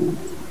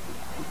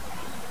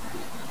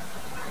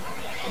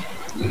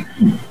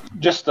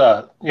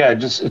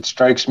 It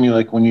strikes me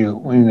like when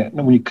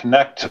you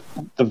connect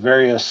the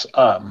various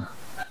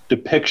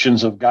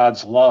depictions of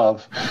God's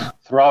love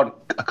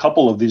throughout a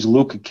couple of these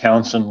Luke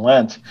accounts in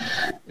Lent,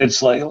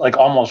 it's like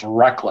almost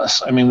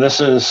reckless. I mean,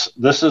 this is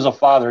a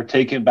father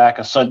taking back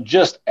a son,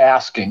 just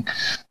asking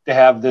to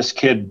have this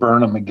kid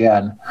burn him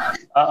again.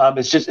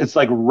 It's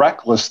like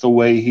reckless the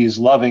way he's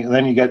loving. And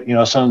then you get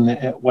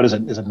what is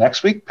it? Is it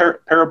next week?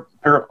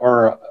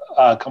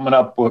 Coming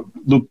up with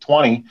Luke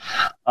 20,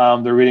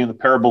 they're reading the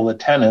parable of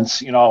the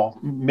tenants.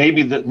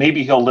 Maybe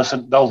they'll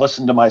listen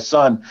to my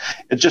son.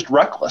 It's just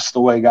reckless the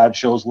way God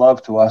shows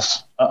love to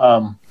us,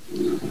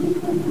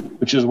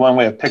 which is one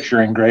way of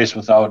picturing grace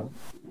without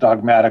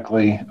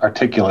dogmatically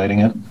articulating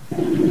it.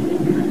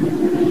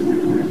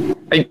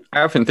 I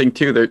often think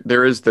too that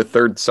there is the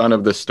third son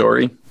of the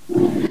story,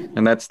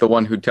 and that's the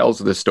one who tells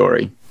the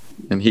story,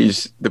 and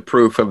he's the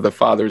proof of the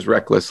father's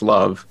reckless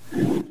love,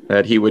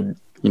 that he would.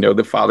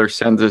 The father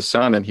sends his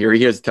son, and here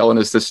he is telling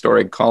us the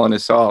story, calling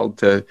us all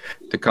to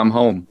come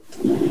home.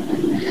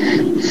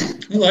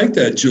 I like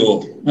that,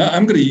 Joel.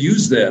 I'm going to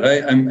use that.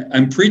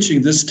 I'm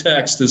preaching this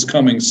text this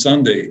coming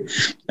Sunday,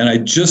 and I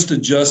just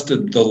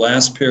adjusted the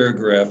last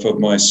paragraph of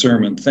my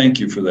sermon.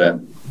 Thank you for that.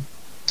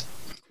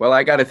 Well,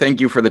 I got to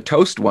thank you for the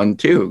toast one,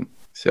 too.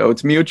 So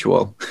it's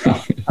mutual.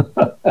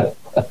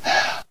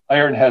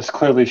 Iron has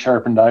clearly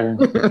sharpened iron.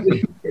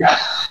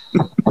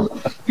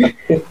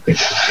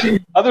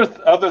 Other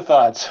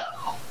thoughts?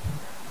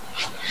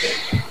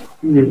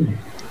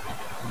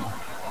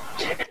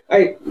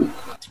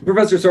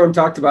 Professor Sorum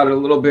talked about it a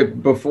little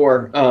bit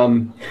before.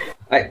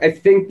 I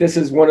think this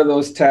is one of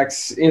those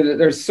texts.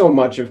 There's so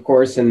much, of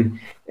course, and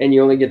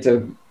you only get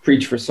to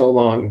preach for so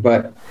long.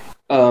 But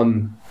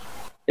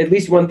at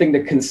least one thing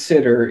to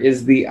consider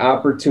is the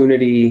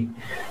opportunity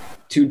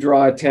to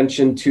draw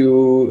attention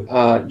to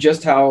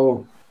just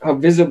how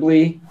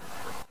visibly,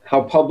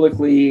 how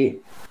publicly,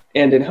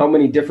 and in how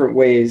many different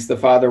ways the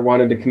father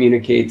wanted to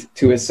communicate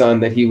to his son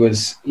that he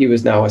was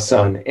now a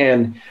son.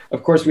 And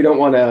of course, we don't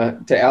want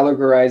to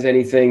allegorize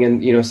anything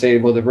and say,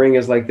 well, the ring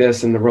is like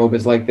this, and the robe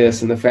is like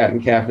this, and the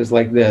fattened calf is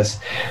like this.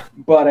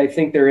 But I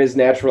think there is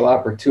natural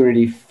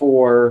opportunity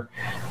for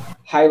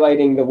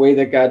highlighting the way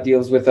that God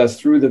deals with us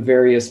through the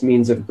various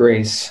means of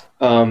grace.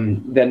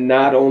 That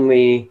not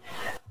only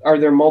are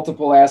there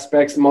multiple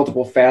aspects,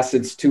 multiple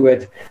facets to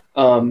it,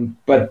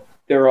 but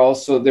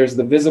there's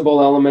the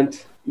visible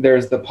element,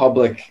 there's the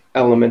public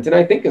element. And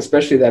I think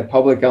especially that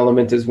public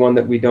element is one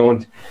that we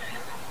don't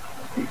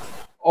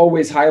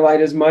always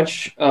highlight as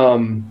much.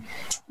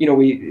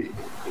 We,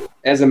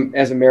 as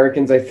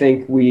Americans, I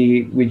think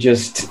we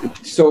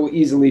just so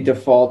easily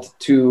default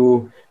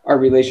to our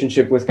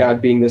relationship with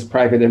God being this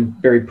private and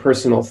very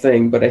personal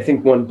thing. But I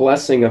think one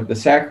blessing of the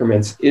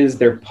sacraments is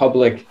their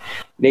public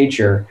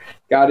nature.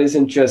 God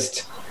isn't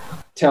just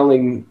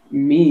telling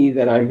me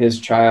that I'm his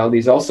child.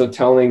 He's also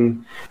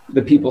telling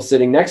the people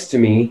sitting next to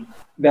me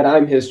that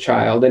I'm his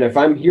child. And if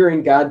I'm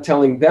hearing God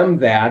telling them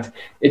that,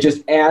 it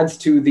just adds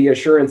to the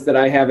assurance that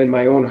I have in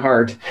my own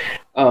heart.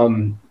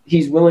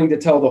 He's willing to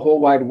tell the whole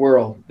wide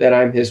world that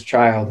I'm his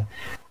child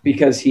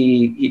because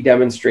he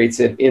demonstrates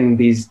it in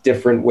these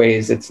different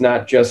ways. It's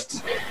not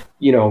just,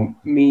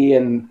 me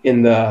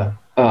in the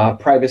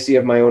privacy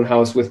of my own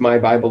house with my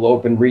Bible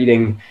open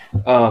reading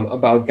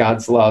about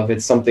God's love.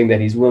 It's something that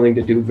he's willing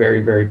to do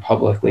very, very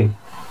publicly.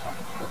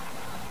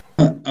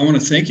 I want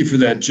to thank you for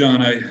that,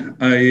 John.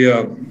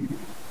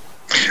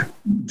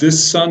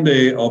 This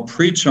Sunday, I'll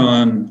preach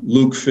on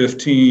Luke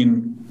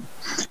 15,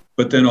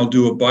 but then I'll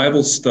do a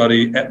Bible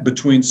study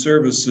between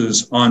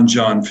services on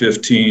John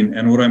 15.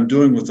 And what I'm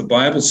doing with the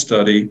Bible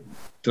study,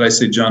 did I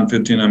say John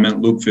 15? I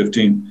meant Luke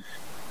 15.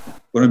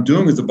 What I'm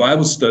doing with the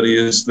Bible study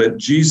is that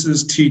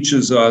Jesus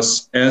teaches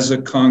us as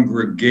a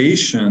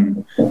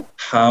congregation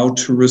how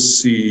to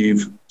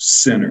receive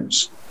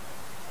sinners.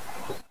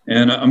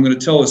 And I'm going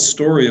to tell a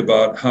story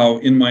about how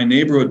in my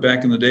neighborhood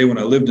back in the day when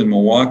I lived in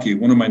Milwaukee,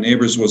 one of my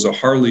neighbors was a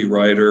Harley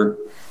rider,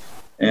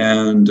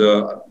 And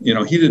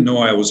he didn't know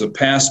I was a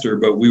pastor,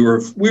 but we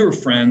were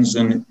friends,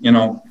 and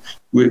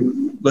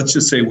let's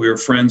just say we were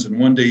friends. And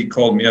one day he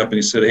called me up and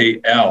he said,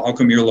 "Hey, Al, how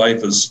come your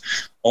life is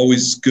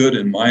always good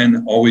and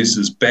mine always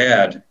is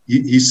bad?"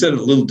 He said it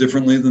a little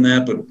differently than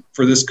that, but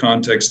for this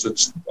context,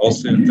 I'll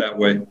say it that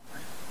way.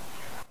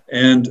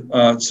 And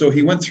so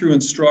he went through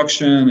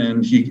instruction,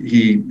 and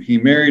he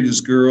married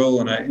his girl.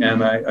 And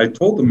I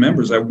told the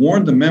members, I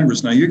warned the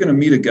members, now you're going to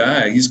meet a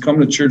guy. He's coming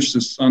to church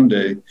this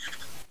Sunday,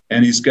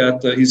 and he's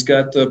got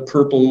the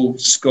purple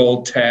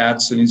skull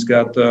tats, and he's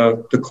got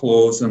the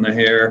clothes and the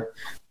hair.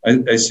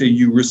 I say,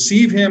 you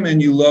receive him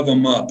and you love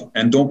him up,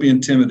 and don't be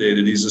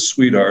intimidated. He's a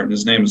sweetheart, and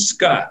his name is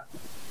Scott.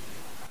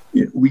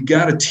 We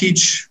got to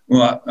teach.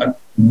 Well,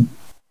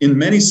 in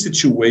many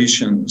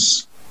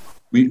situations,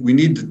 we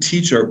need to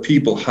teach our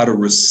people how to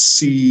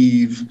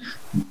receive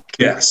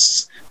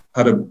guests,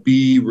 how to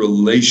be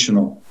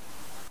relational.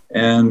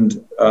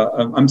 And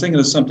I'm thinking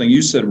of something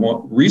you said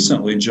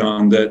recently,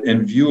 John, that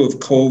in view of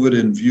COVID,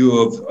 in view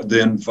of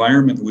the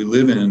environment we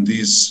live in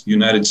these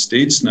United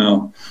States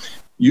now,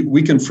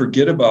 we can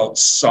forget about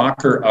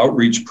soccer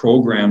outreach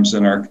programs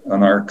on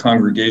our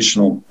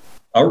congregational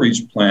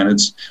outreach plan.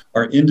 It's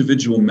our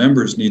individual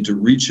members need to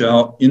reach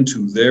out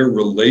into their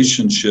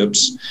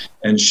relationships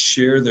and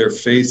share their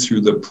faith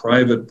through the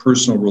private,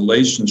 personal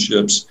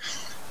relationships.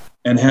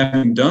 And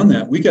having done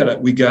that, we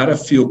gotta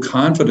feel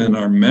confident in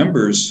our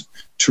members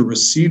to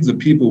receive the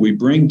people we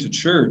bring to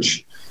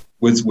church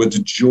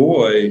with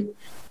joy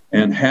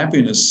and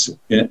happiness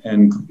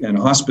and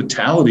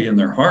hospitality in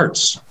their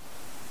hearts.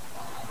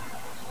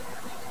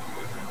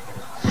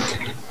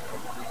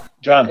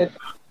 John.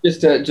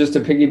 Just to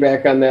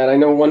piggyback on that, I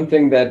know one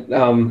thing that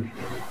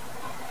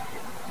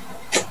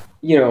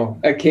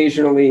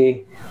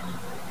occasionally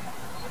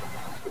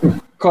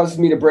causes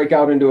me to break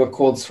out into a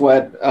cold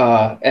sweat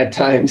at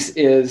times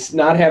is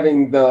not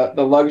having the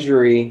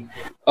luxury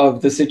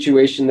of the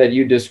situation that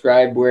you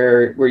described,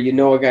 where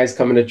a guy's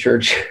coming to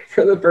church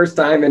for the first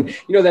time, and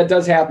that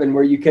does happen,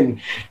 where you can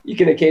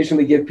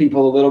occasionally give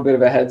people a little bit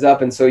of a heads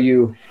up, and so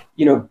you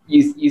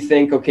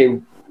think,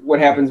 okay, what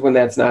happens when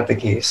that's not the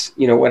case?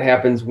 What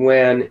happens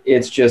when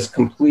it's just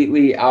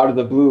completely out of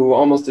the blue,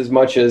 almost as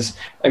much as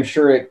I'm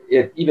sure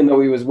it even though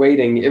he was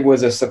waiting, it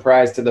was a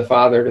surprise to the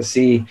father to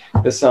see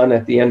the son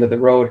at the end of the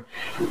road.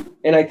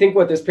 And I think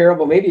what this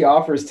parable maybe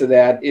offers to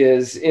that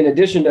is, in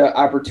addition to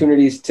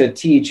opportunities to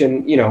teach,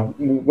 and,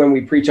 when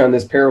we preach on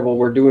this parable,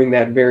 we're doing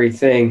that very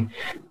thing,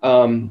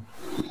 to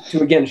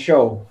again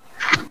show,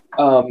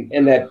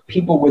 and that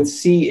people would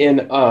see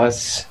in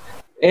us,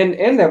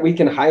 and that we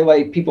can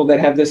highlight people that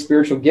have this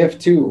spiritual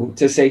gift too,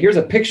 to say, here's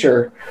a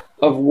picture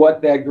of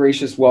what that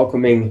gracious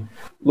welcoming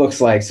looks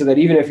like, so that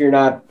even if you're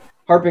not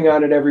harping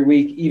on it every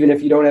week, even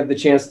if you don't have the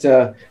chance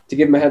to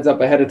give them a heads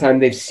up ahead of time,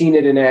 they've seen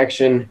it in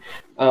action,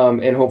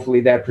 and hopefully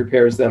that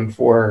prepares them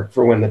for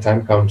when the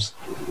time comes.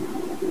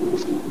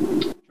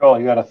 Joel,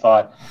 you got a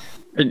thought?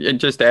 It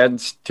just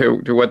adds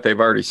to what they've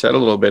already said a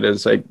little bit.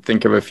 As I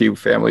think of a few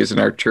families in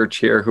our church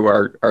here who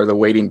are the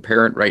waiting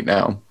parent right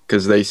now,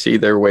 because they see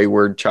their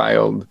wayward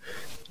child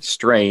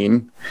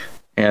straying,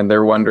 and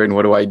they're wondering,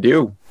 what do I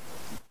do?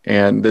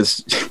 And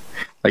this,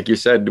 like you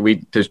said,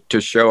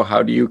 to show,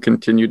 how do you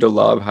continue to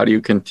love? How do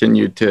you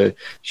continue to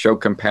show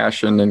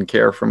compassion and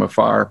care from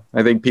afar?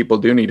 I think people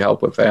do need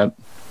help with that.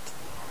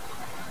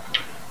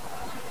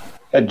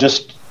 And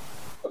just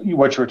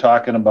what you were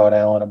talking about,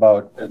 Alan,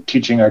 about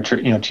teaching our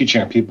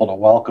people to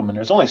welcome, and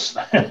there's only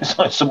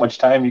so much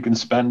time you can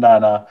spend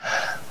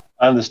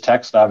on this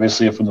text,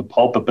 obviously, from the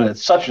pulpit, but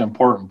it's such an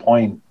important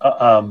point.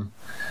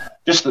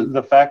 Just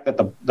the fact that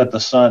the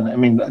son, I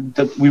mean,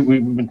 that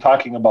we've been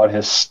talking about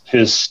his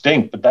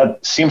stink, but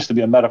that seems to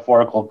be a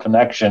metaphorical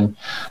connection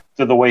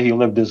to the way he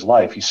lived his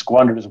life. He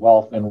squandered his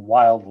wealth in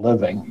wild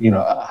living,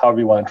 however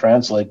you want to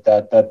translate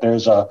that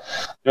there's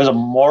a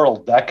moral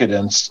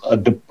decadence, a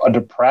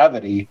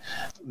depravity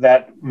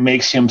that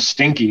makes him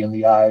stinky in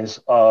the eyes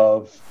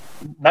of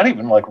not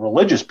even like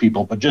religious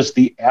people, but just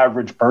the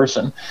average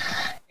person.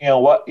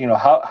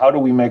 How do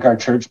we make our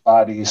church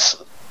bodies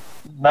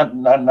not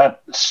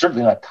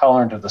certainly not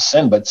tolerant of the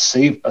sin, but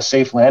a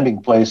safe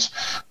landing place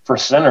for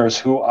sinners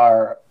who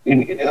are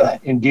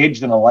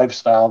engaged in a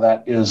lifestyle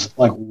that is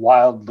like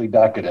wildly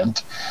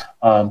decadent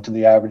to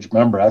the average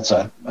member? That's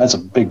a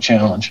big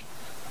challenge.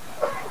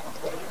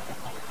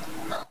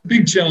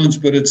 Big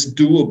challenge, but it's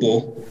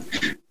doable.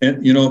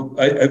 And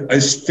I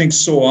think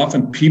so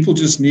often people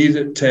just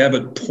need to have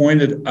it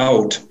pointed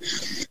out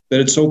that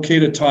it's okay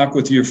to talk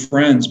with your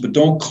friends, but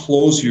don't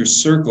close your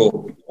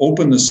circle.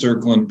 Open the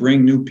circle and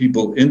bring new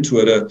people into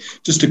it.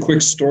 Just a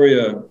quick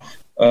story. I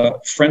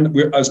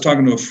was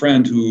talking to a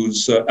friend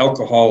who's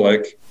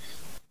alcoholic,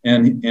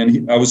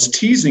 and I was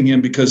teasing him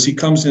because he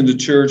comes into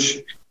church,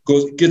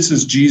 gets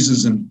his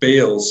Jesus and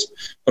bails.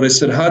 But I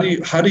said, how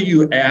do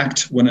you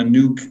act when a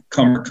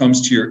newcomer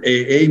comes to your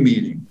AA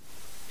meeting?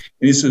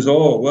 And he says,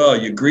 oh, well,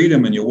 you greet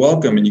him and you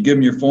welcome and you give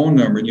him your phone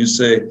number and you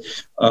say,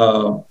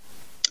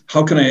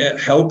 how can I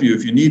help you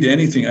if you need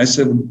anything? I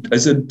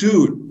said,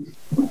 dude,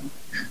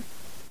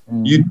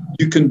 You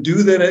can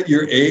do that at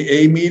your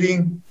AA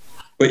meeting,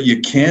 but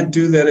you can't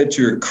do that at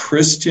your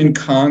Christian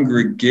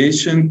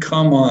congregation.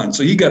 Come on.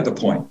 So he got the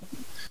point.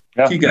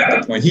 Yeah. He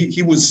got the point.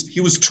 He was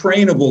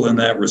trainable in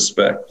that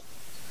respect.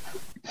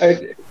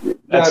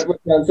 What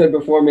John said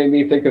before made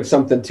me think of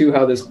something too,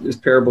 how this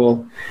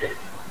parable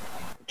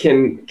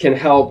can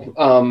help.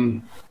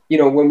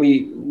 When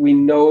we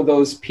know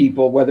those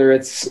people, whether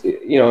it's,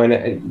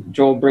 and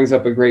Joel brings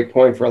up a great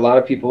point. For a lot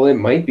of people, it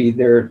might be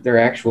their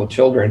actual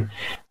children.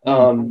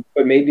 But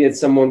maybe it's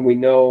someone we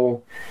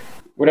know.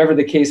 Whatever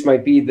the case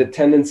might be, the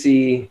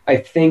tendency, I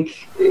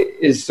think,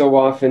 is so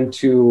often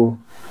to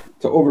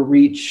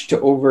overreach, to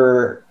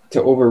overreact,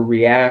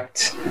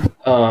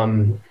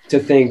 to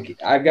think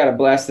I've got to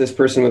blast this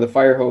person with a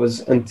fire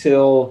hose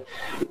until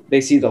they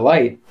see the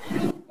light.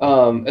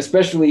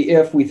 Especially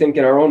if we think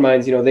in our own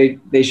minds,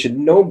 they should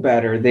know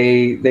better.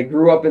 They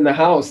grew up in the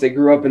house, they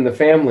grew up in the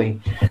family.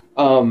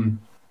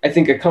 I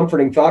think a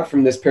comforting thought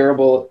from this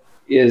parable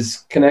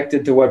is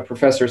connected to what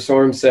Professor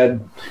Sorm said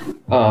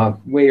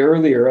way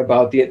earlier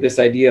about this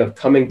idea of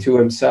coming to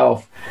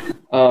himself.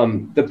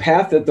 The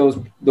path that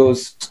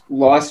those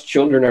lost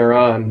children are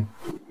on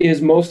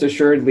is most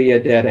assuredly a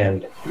dead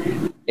end.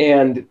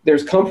 And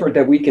there's comfort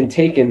that we can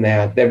take in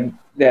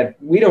that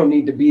we don't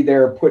need to be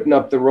there putting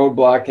up the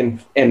roadblock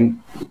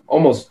and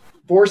almost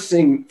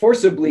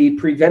forcibly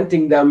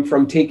preventing them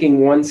from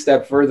taking one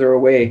step further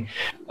away.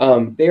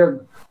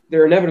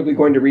 They're inevitably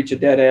going to reach a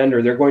dead end,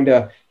 or they're going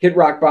to hit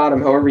rock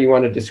bottom, however you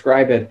want to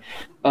describe it.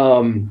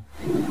 And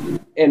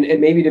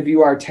maybe to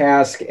view our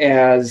task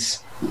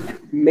as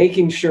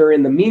making sure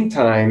in the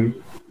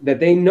meantime that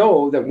they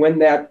know that when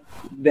that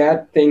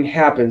thing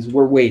happens,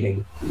 we're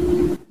waiting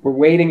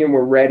and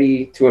we're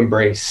ready to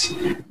embrace,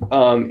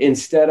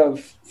 instead of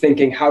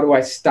thinking, how do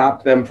I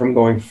stop them from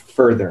going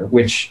further,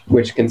 which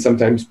can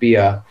sometimes be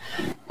a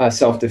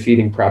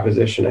self-defeating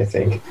proposition, I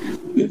think.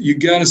 You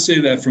got to say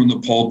that from the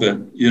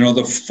pulpit.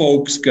 The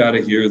folks got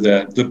to hear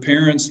that. The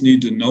parents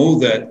need to know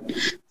that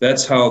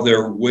that's how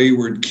their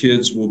wayward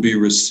kids will be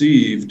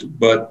received.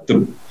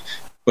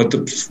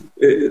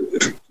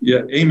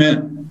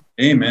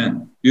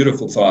 Amen.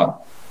 Beautiful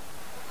thought.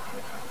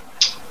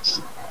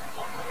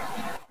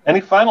 Any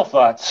final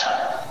thoughts?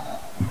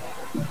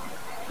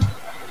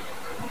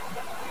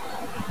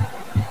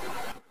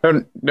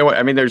 No,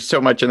 I mean, there's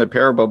so much in the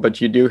parable, but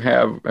you do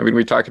have,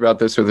 we talked about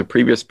this with the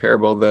previous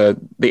parable,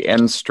 the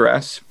end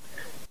stress.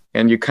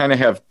 And you kind of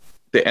have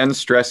the end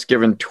stress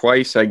given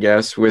twice, I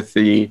guess, with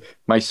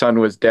my son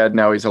was dead,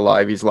 now he's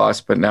alive, he's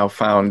lost, but now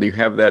found. You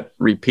have that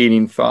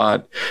repeating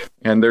thought.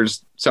 And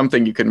there's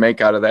something you can make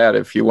out of that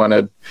if you want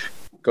to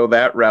go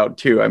that route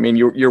too.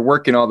 You're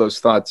working all those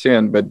thoughts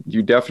in, but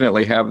you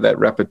definitely have that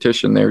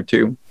repetition there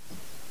too.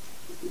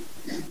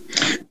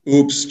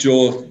 Oops,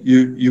 Joel,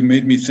 you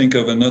made me think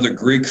of another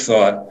Greek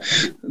thought.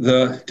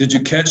 Did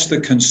you catch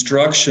the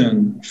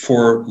construction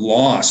for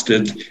lost?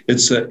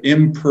 It's an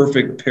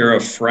imperfect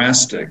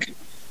periphrastic.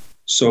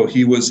 So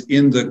he was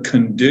in the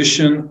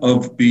condition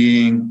of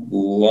being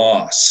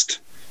lost.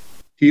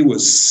 He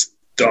was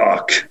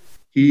stuck.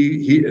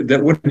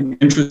 What an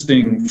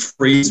interesting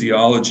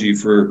phraseology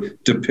for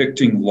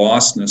depicting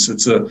lostness.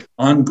 It's an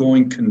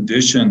ongoing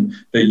condition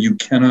that you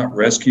cannot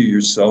rescue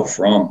yourself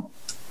from.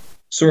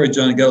 Sorry,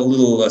 John, I got a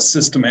little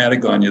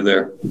systematic on you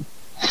there.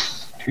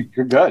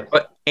 You're good.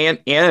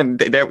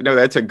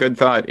 That's a good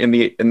thought. In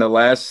the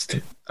last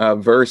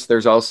verse,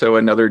 there's also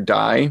another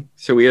die.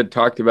 So we had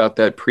talked about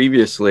that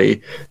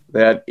previously,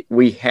 that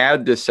we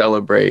had to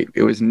celebrate.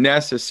 It was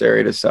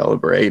necessary to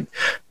celebrate.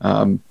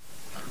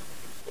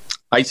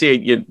 I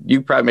see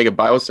you probably make a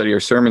Bible study or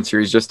sermon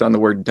series just on the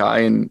word die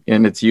and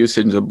its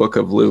usage in the book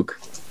of Luke.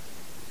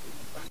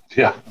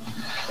 Yeah.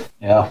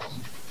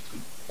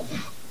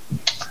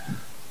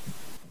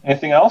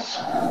 Anything else?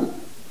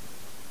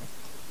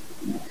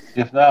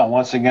 If not,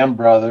 once again,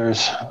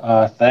 brothers,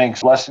 thanks.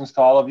 Blessings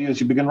to all of you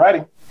as you begin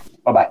writing.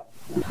 Bye-bye.